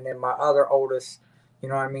 But and then my other oldest, you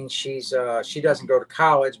know what I mean, she doesn't go to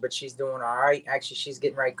college, but she's doing all right. Actually, she's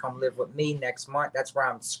getting ready to come live with me next month. That's where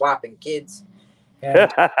I'm swapping kids, and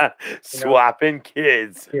you know, Swapping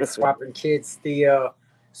kids. yeah, swapping kids.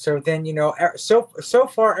 So then, you know, so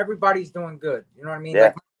far everybody's doing good. You know what I mean? Yeah.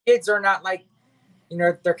 Like my kids are not like, you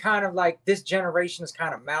know, they're kind of like this generation is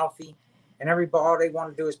kind of mouthy, and everybody all they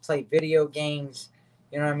want to do is play video games.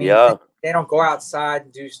 You know what I mean? Yeah. They don't go outside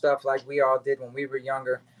and do stuff like we all did when we were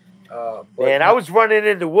younger. But Man, I was running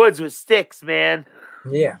in the woods with sticks, man.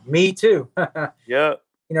 yeah, me too. Yeah.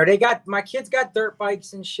 You know, my kids got dirt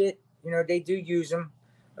bikes and shit. You know, they do use them.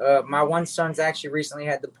 My one son's actually recently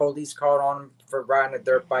had the police called on him for riding a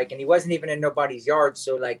dirt bike, and he wasn't even in nobody's yard.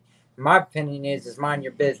 So, like, my opinion is mind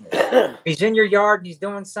your business. If he's in your yard and he's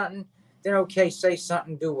doing something, then okay, say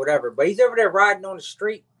something, do whatever. But he's over there riding on the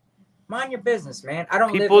street. Mind your business, man. I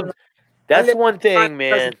don't live People, in. I that's live one in a thing,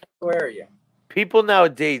 man. residential area. People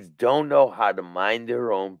nowadays don't know how to mind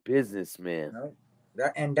their own business, man. You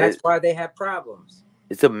know? And that's why they have problems.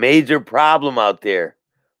 It's a major problem out there.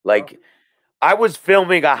 You know? Like, I was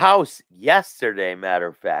filming a house yesterday, matter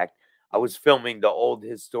of fact. I was filming the old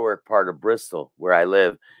historic part of Bristol where I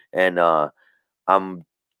live. And I'm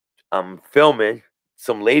filming.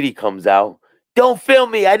 Some lady comes out. Don't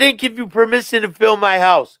film me. I didn't give you permission to film my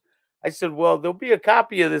house. I said, well, there'll be a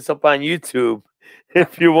copy of this up on YouTube.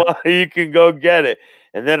 If you want, you can go get it.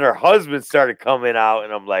 And then her husband started coming out,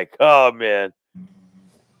 and I'm like, oh, man.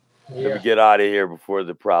 Let me get out of here before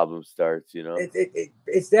the problem starts, you know?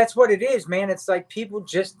 It's that's what it is, man. It's like people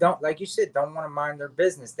just don't, like you said, don't want to mind their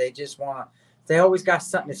business. They just want to, they always got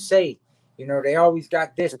something to say. You know, they always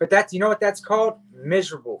got this, but that's, you know what that's called?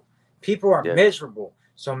 Miserable. People are Yeah. miserable.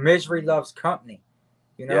 So misery loves company.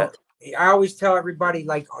 You know, Yeah. I always tell everybody,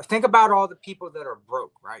 like, think about all the people that are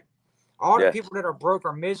broke, right? All the people that are broke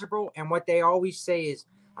are miserable. And what they always say is,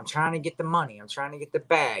 I'm trying to get the money. I'm trying to get the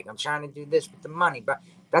bag. I'm trying to do this with the money. But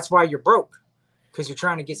that's why you're broke, because you're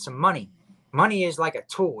trying to get some money. Money is like a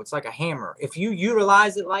tool. It's like a hammer. If you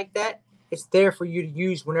utilize it like that, it's there for you to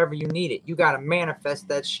use whenever you need it. You got to manifest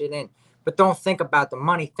that shit in. But don't think about the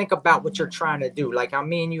money. Think about what you're trying to do. Like how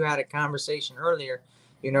me and you had a conversation earlier,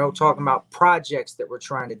 you know, talking about projects that we're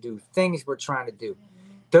trying to do, things we're trying to do.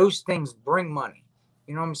 Those things bring money.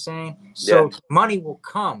 You know what I'm saying? So money will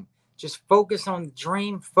come. Just focus on the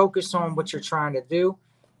dream, focus on what you're trying to do,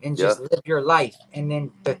 and just live your life. And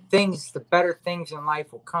then the better things in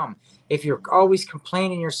life will come. If you're always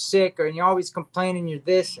complaining you're sick, or you're always complaining you're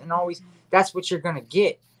this, and always, that's what you're going to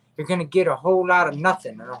get. You're going to get a whole lot of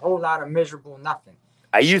nothing and a whole lot of miserable nothing.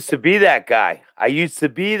 I used to be that guy. I used to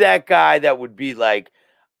be that guy that would be like,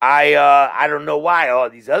 I don't know why all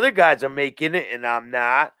these other guys are making it and I'm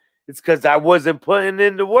not. It's because I wasn't putting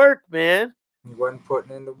in the work, man. You wasn't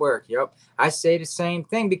putting in the work. Yep. I say the same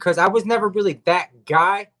thing because I was never really that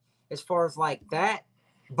guy as far as like that,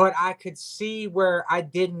 but I could see where I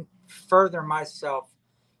didn't further myself.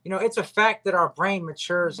 You know, it's a fact that our brain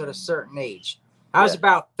matures at a certain age. I was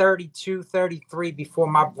about 32, 33 before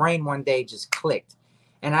my brain one day just clicked.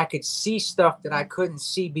 And I could see stuff that I couldn't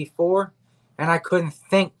see before. And I couldn't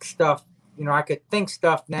think stuff, I could think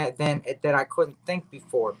stuff that I couldn't think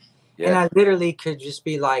before. And Yeah. I literally could just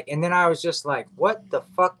be like, and then I was just like, what the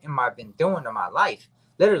fuck am I been doing to my life?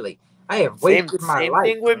 Literally, I have wasted my Same life.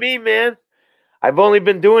 thing with me, man. I've only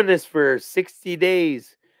been doing this for 60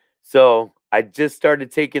 days. So I just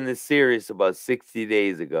started taking this serious about 60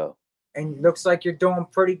 days ago. And looks like you're doing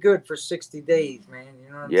pretty good for 60 days, man. You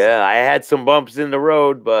know what I'm saying? Yeah, I had some bumps in the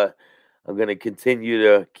road, but I'm going to continue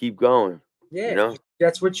to keep going. Yeah,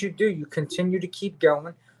 that's what you do. You continue to keep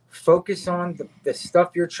going, focus on the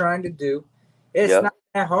stuff you're trying to do. It's Yep. not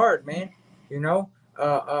that hard, man. You know,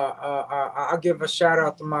 I'll give a shout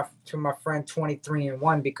out to my friend 23 and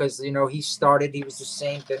 1 because he was the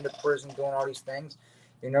same, been to prison, doing all these things.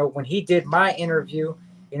 When he did my interview,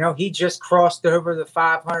 he just crossed over the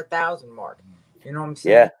 500,000 mark. You know what I'm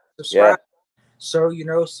saying? Yeah. Yeah. So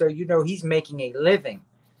he's making a living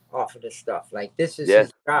off of this stuff. Like this is Yeah.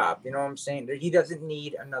 his job. You know what I'm saying? He doesn't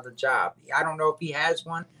need another job. I don't know if he has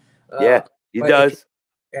one. Yeah. He does.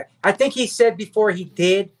 I think he said before he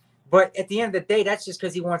did, but at the end of the day, that's just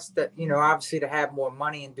because he wants to, obviously to have more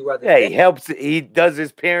money and do other Yeah, things. he helps. He does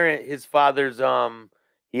his father's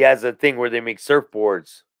he has a thing where they make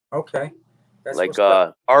surfboards. Okay. That's like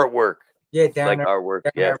artwork. Yeah, down there, artwork.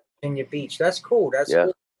 Down Yeah. there in Virginia Beach. That's cool. That's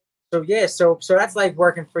cool. So so that's like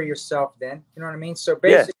working for yourself then. You know what I mean? So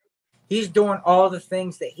basically he's doing all the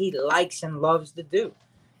things that he likes and loves to do.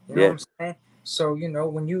 You know what I'm saying? So,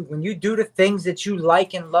 when you do the things that you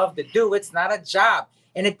like and love to do, it's not a job.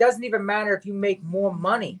 And it doesn't even matter if you make more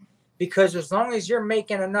money, because as long as you're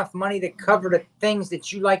making enough money to cover the things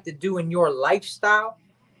that you like to do in your lifestyle,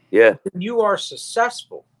 you are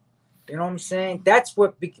successful. You know what I'm saying? That's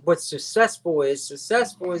what successful is.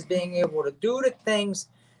 Successful is being able to do the things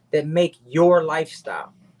that make your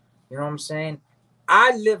lifestyle. You know what I'm saying?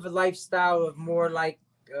 I live a lifestyle of more like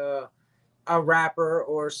a rapper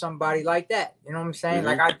or somebody like that. You know what I'm saying?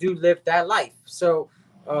 Like I do live that life. So,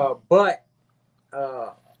 but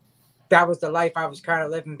that was the life I was kind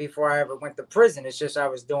of living before I ever went to prison. It's just I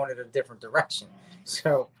was doing it a different direction.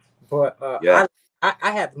 So, but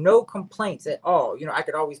I have no complaints at all. I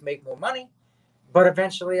could always make more money, but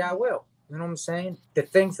eventually I will. You know what I'm saying? The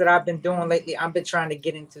things that I've been doing lately, I've been trying to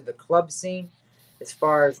get into the club scene as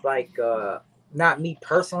far as like not me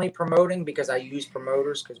personally promoting, because I use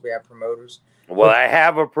promoters because we have promoters. Well, I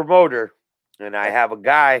have a promoter and I have a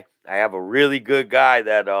guy. I have a really good guy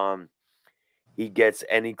that he gets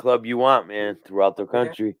any club you want, man, throughout the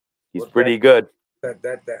country. He's pretty good.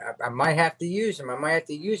 I might have to use him. I might have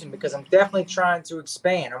to use him because I'm definitely trying to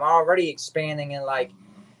expand. I'm already expanding in like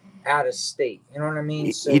out of state. You know what I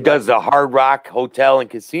mean? He does the Hard Rock Hotel and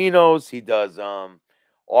casinos. He does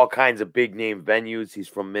all kinds of big name venues. He's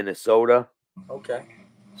from Minnesota. Okay.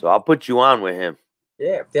 So I'll put you on with him.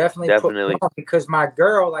 Yeah, definitely. Put me on, because my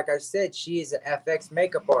girl, like I said, she is an FX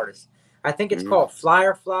makeup artist. I think it's called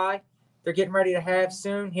Flyer Fly. They're getting ready to have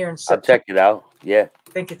soon here in September. I'll check it out. Yeah.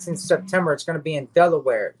 I think it's in September. It's going to be in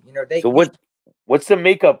Delaware. So what's the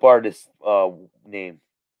makeup artist name?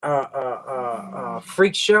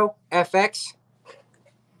 Freak Show FX.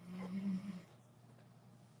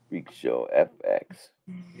 Freak Show FX.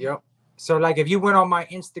 Yep. So like if you went on my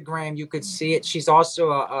Instagram, you could see it. She's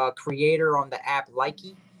also a creator on the app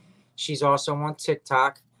Likey. She's also on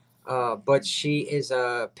TikTok. But she is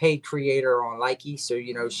a paid creator on Likey,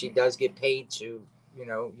 so she does get paid to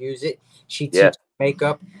use it. She teaches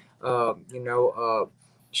makeup.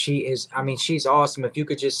 She is. I mean, she's awesome. If you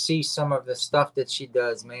could just see some of the stuff that she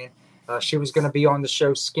does, man. She was going to be on the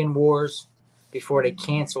show Skin Wars before they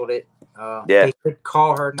canceled it. They did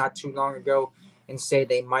call her not too long ago and say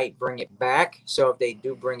they might bring it back. So if they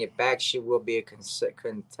do bring it back, she will be a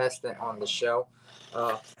contestant on the show.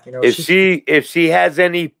 If she has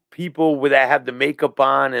any people that have the makeup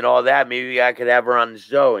on and all that, maybe I could have her on the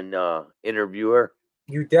show and interview her.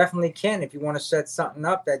 You definitely can. If you want to set something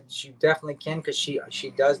up, that you definitely can, because she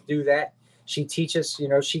does do that. She teaches,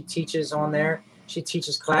 she teaches on there. She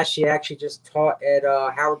teaches class. She actually just taught at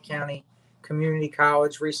Howard County Community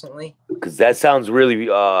College recently. Because that sounds really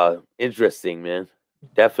interesting, man.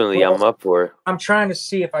 Definitely, I'm up for it. I'm trying to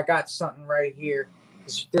see if I got something right here.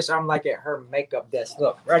 This I'm like at her makeup desk.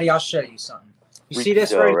 Look, ready? I'll show you something. You see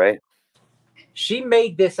this right? She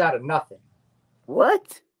made this out of nothing.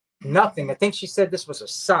 What? Nothing. I think she said this was a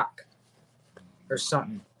sock or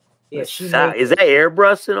something. Yeah, is that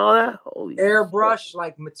airbrush and all that? Holy airbrush shit.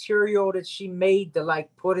 Like material that she made to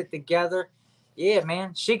like put it together. Yeah,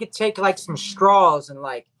 man. She could take like some straws and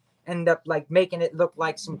like end up like making it look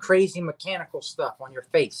like some crazy mechanical stuff on your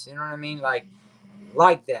face. You know what I mean? Like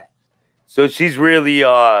that. So she's really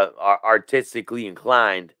artistically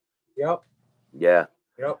inclined. Yep. Yeah.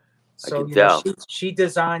 Yep. I So, can you know, tell. she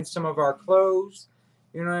designed some of our clothes.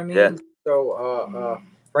 You know what I Yeah. mean? So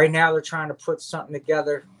right now they're trying to put something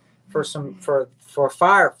together for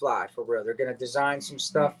Firefly for real. They're gonna design some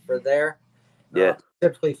stuff for there. Yeah.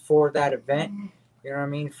 Typically for that event. You know what I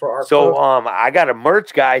mean? For our So clothes. I got a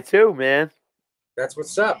merch guy too, man. That's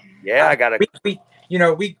what's up. Yeah, I got a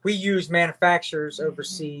We use manufacturers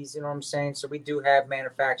overseas, you know what I'm saying? So we do have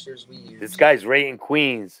manufacturers we use. this guy's right in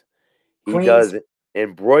Queens. He Queens. does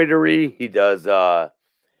embroidery, he does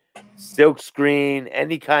silk screen,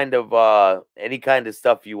 any kind of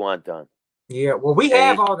stuff you want done. Yeah, well, we And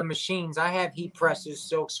have all the machines. I have heat presses,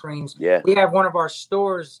 silk screens. Yeah. We have one of our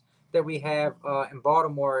stores that we have in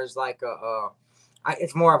Baltimore is like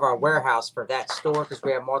it's more of our warehouse for that store because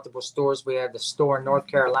we have multiple stores. We have the store in North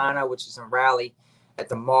Carolina, which is in Raleigh at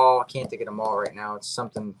the mall. I can't think of the mall right now. It's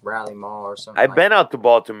something Raleigh Mall or something. I've been out to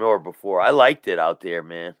Baltimore before. I liked it out there,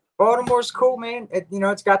 man. Baltimore's cool, man.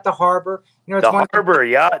 It's got the harbor. It's the harbor,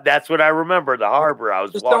 yeah, that's what I remember. The harbor. I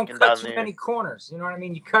was just walking don't cut down too there. many corners. You know what I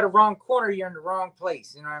mean? You cut a wrong corner, you're in the wrong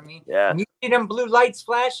place. You know what I mean? Yeah. When you see them blue lights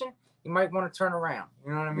flashing, you might want to turn around.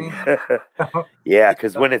 You know what I mean? Yeah,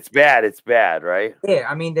 because when it's bad, right? Yeah,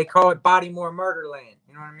 I mean they call it Bodymore Murderland.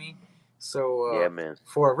 You know what I mean? So yeah, man.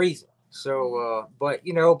 For a reason. So but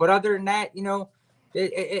other than that,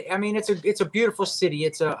 I mean it's a beautiful city.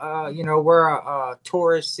 It's we're a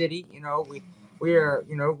tourist city. We're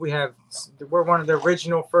one of the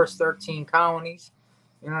original first 13 colonies.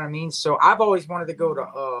 You know what I mean? So I've always wanted to go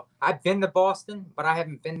to I've been to Boston, but I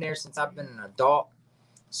haven't been there since I've been an adult.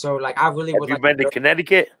 So like I really would Have you like been to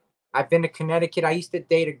Connecticut? I've been to Connecticut. I used to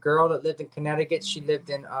date a girl that lived in Connecticut. She lived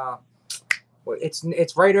in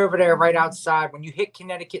it's right over there, right outside when you hit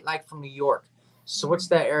Connecticut, like from New York. So what's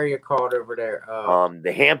that area called over there?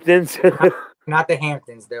 The Hamptons. Not the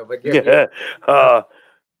Hamptons though, but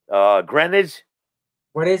Greenwich.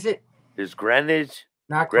 What is it? There's Greenwich.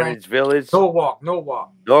 Not Greenwich Village. Norwalk.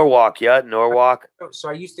 Norwalk, yeah, Norwalk. So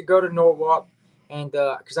I used to go to Norwalk, and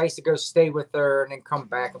because I used to go stay with her and then come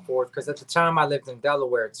back and forth. Because at the time I lived in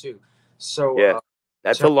Delaware too. So yeah,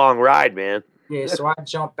 that's a long ride, man. Yeah, so I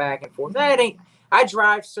jump back and forth. I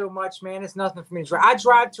drive so much, man. It's nothing for me to drive. I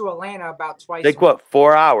drive to Atlanta about twice. Like what?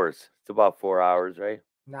 4 hours? It's about 4 hours, right?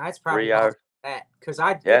 No, it's probably 3 hours. That because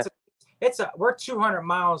we're 200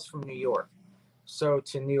 miles from New York, so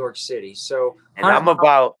to New York City. So and I'm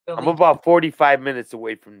about 45 minutes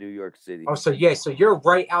away from New York City. Oh, so you're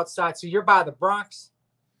right outside. So you're by the Bronx.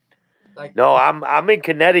 No, I'm in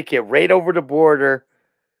Connecticut, right over the border.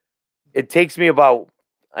 It takes me about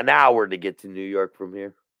an hour to get to New York from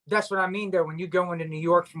here. That's what I mean, though. When you go into New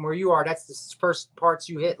York from where you are, that's the first parts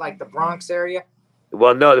you hit, like the Bronx area.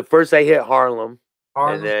 Well, no, the first I hit Harlem.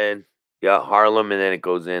 And then Harlem, and then it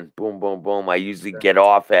goes in. Boom, boom, boom. I usually get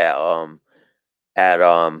off at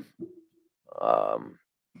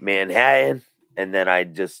Manhattan, and then I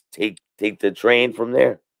just take the train from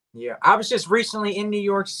there. Yeah, I was just recently in New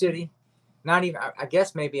York City. Not even, I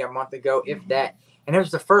guess maybe a month ago, if that. And it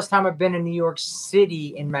was the first time I've been in New York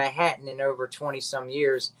City in Manhattan in over 20-some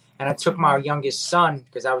years. And I took my youngest son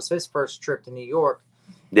because that was his first trip to New York.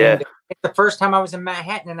 Yeah. And it's the first time I was in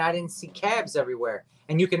Manhattan and I didn't see cabs everywhere.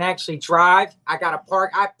 And you can actually drive. I got to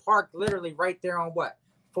park. I parked literally right there on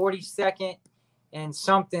 42nd and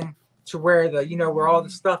something to where where all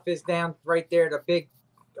the stuff is down right there. The big,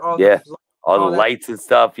 all the lights and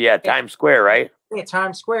stuff. Yeah. Times Square, right? Yeah,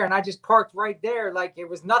 Times Square, and I just parked right there like it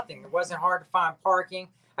was nothing. It wasn't hard to find parking.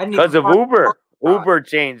 Because of Uber. Uber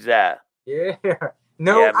changed that. Yeah.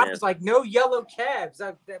 I was like, no yellow cabs.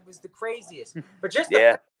 That was the craziest. But just the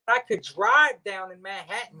fact that I could drive down in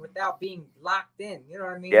Manhattan without being locked in. You know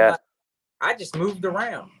what I mean? Yeah. Like, I just moved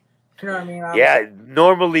around. You know what I mean?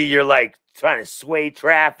 Normally you're like trying to sway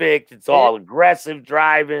traffic. It's all aggressive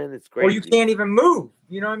driving. It's crazy. Or you can't even move.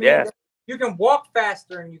 You know what I mean? Yeah. You can walk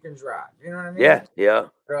faster and you can drive. You know what I mean? Yeah.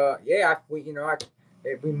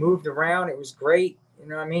 We moved around. It was great. You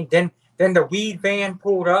know what I mean? Then the weed van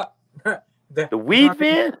pulled up. the weed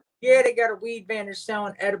van? Yeah, they got a weed van. They're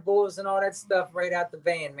selling edibles and all that stuff right out the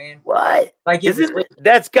van, man. What? Like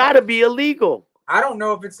that's got to be illegal. I don't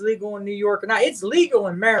know if it's legal in New York or not. It's legal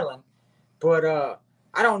in Maryland, but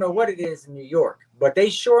I don't know what it is in New York. But they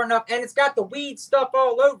sure enough, and it's got the weed stuff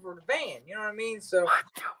all over the van. You know what I mean? So.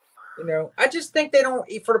 I just think they don't,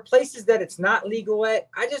 for the places that it's not legal at,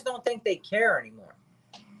 I just don't think they care anymore.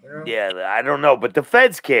 Yeah, I don't know, but the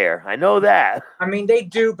feds care. I know that. I mean, they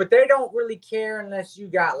do, but they don't really care unless you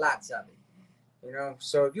got lots of it. You know,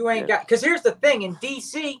 so if you ain't got, because here's the thing, in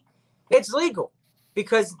DC, it's legal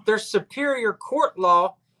because there's superior court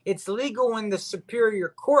law. It's legal in the superior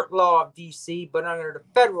court law of DC, but under the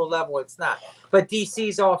federal level, it's not. But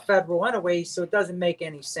DC's all federal anyway, so it doesn't make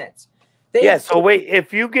any sense. So wait,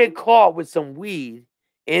 if you get caught with some weed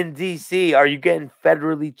in DC, are you getting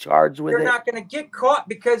federally charged with it? You're not going to get caught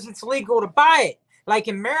because it's legal to buy it. Like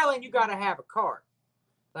in Maryland, you got to have a card.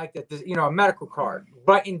 Like a medical card.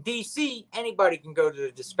 But in DC, anybody can go to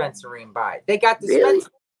the dispensary and buy it. They got dispensaries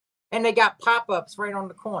and they got pop-ups right on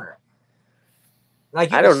the corner.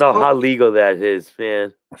 Like I don't know how legal that is,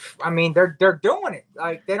 man. I mean, they're doing it.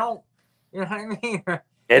 Like they don't, you know what I mean?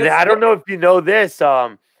 And I don't know if you know this.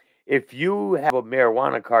 If you have a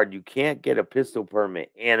marijuana card, you can't get a pistol permit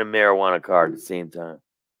and a marijuana card at the same time.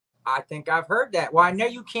 I think I've heard that. Well, I know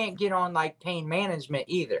you can't get on like pain management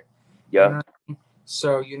either. Yeah. You know what I mean?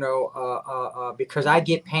 So, because I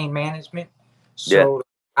get pain management, so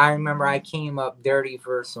I remember I came up dirty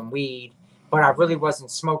for some weed, but I really wasn't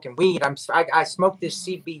smoking weed. I smoked this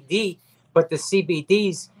CBD, but the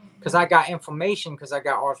CBDs, because I got inflammation, because I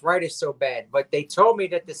got arthritis so bad. But they told me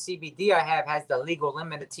that the CBD I have has the legal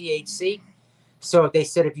limit of THC. So they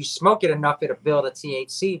said if you smoke it enough, it'll build a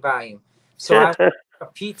THC volume. So I took a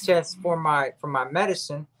P test for my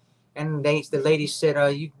medicine. And the lady said,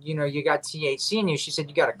 you got THC in you. She said,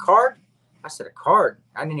 you got a card? I said, a card?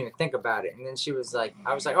 I didn't even think about it. And then she was like,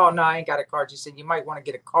 I was like, oh, no, I ain't got a card. She said, you might want to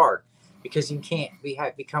get a card because you can't be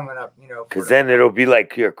coming up, Because then it'll be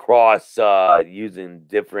like you're cross using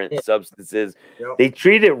different substances. Yep. They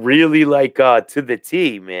treat it really like to the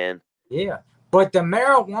T, man. Yeah. But the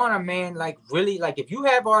marijuana, man, like really, like if you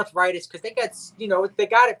have arthritis, because they got, they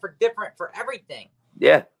got it for everything.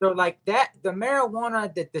 Yeah. So like that, the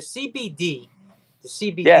marijuana, the CBD,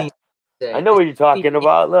 Yeah. I know what you're talking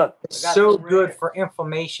about. Look, it's so good for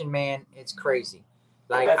inflammation, man. It's crazy.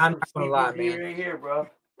 Like I'm not gonna lie, man. Right here, bro.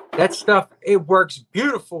 That stuff, it works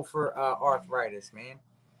beautiful for arthritis, man.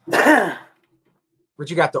 But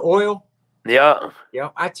you got the oil. Yeah. Yeah.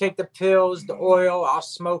 I take the pills, the oil. I'll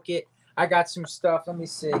smoke it. I got some stuff. Let me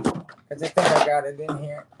see, because I think I got it in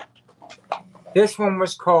here. This one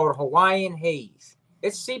was called Hawaiian Haze.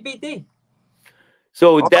 It's CBD.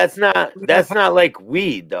 So that's not like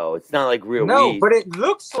weed though. It's not like real weed. No, but it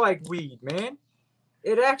looks like weed, man.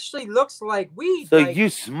 It actually looks like weed. So you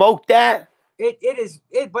smoke that? But it is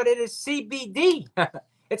CBD.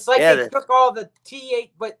 It's like they took all the T8,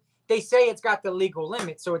 but they say it's got the legal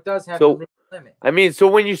limit, so it does have the legal limit. I mean, so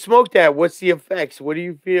when you smoke that, what's the effects? What do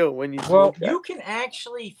you feel when you smoke that? Well, you can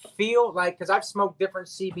actually feel like, because I've smoked different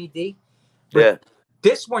CBD. Yeah.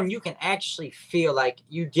 This one, you can actually feel like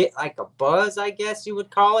you get like a buzz, I guess you would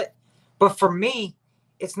call it. But for me,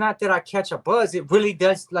 it's not that I catch a buzz. It really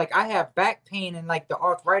does. Like I have back pain and like the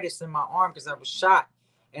arthritis in my arm because I was shot.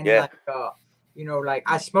 And like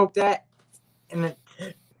I smoked that and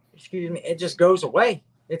it just goes away.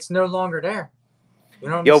 It's no longer there. You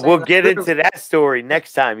know what I'm saying? We'll get into that story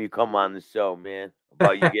next time you come on the show, man.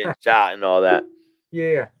 About you getting shot and all that.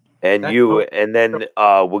 Yeah. And then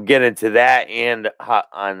we'll get into that and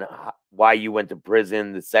on why you went to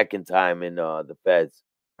prison the second time in the feds.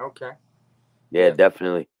 Okay. Yeah,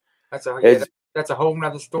 definitely. That's a whole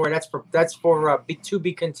nother story. That's for to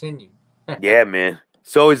be continued. Yeah, man.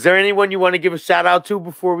 So is there anyone you want to give a shout out to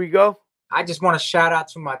before we go? I just want to shout out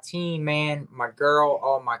to my team, man, my girl,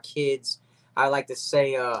 all my kids. I like to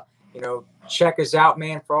say, check us out,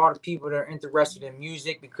 man, for all the people that are interested in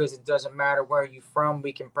music, because it doesn't matter where you're from.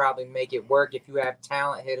 We can probably make it work. If you have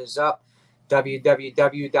talent, hit us up.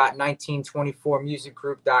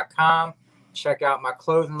 www.1924musicgroup.com. Check out my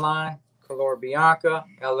clothing line, Color Bianca,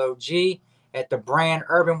 LOG, at the brand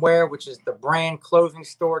Urbanwear, which is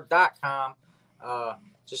thebrandclothingstore.com.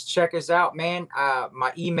 Just check us out, man.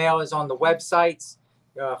 My email is on the websites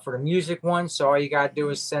for the music one. So all you got to do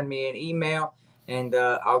is send me an email and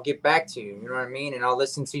I'll get back to you. You know what I mean? And I'll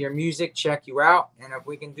listen to your music, check you out. And if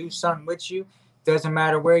we can do something with you, doesn't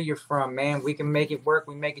matter where you're from, man. We can make it work.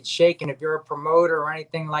 We make it shake. And if you're a promoter or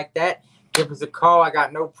anything like that, give us a call. I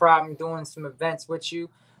got no problem doing some events with you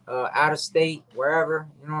out of state, wherever.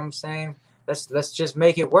 You know what I'm saying? Let's just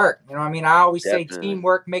make it work. You know what I mean? I always say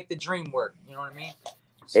teamwork make the dream work. You know what I mean?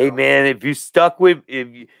 So, hey man, if you fucks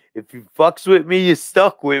with me, you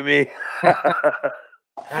stuck with me.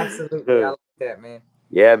 Absolutely, I like that, man.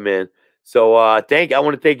 Yeah, man. So I want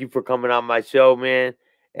to thank you for coming on my show, man.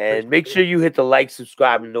 And make sure you hit the like,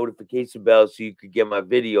 subscribe, and notification bell so you could get my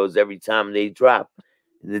videos every time they drop.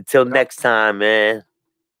 And until next time, man.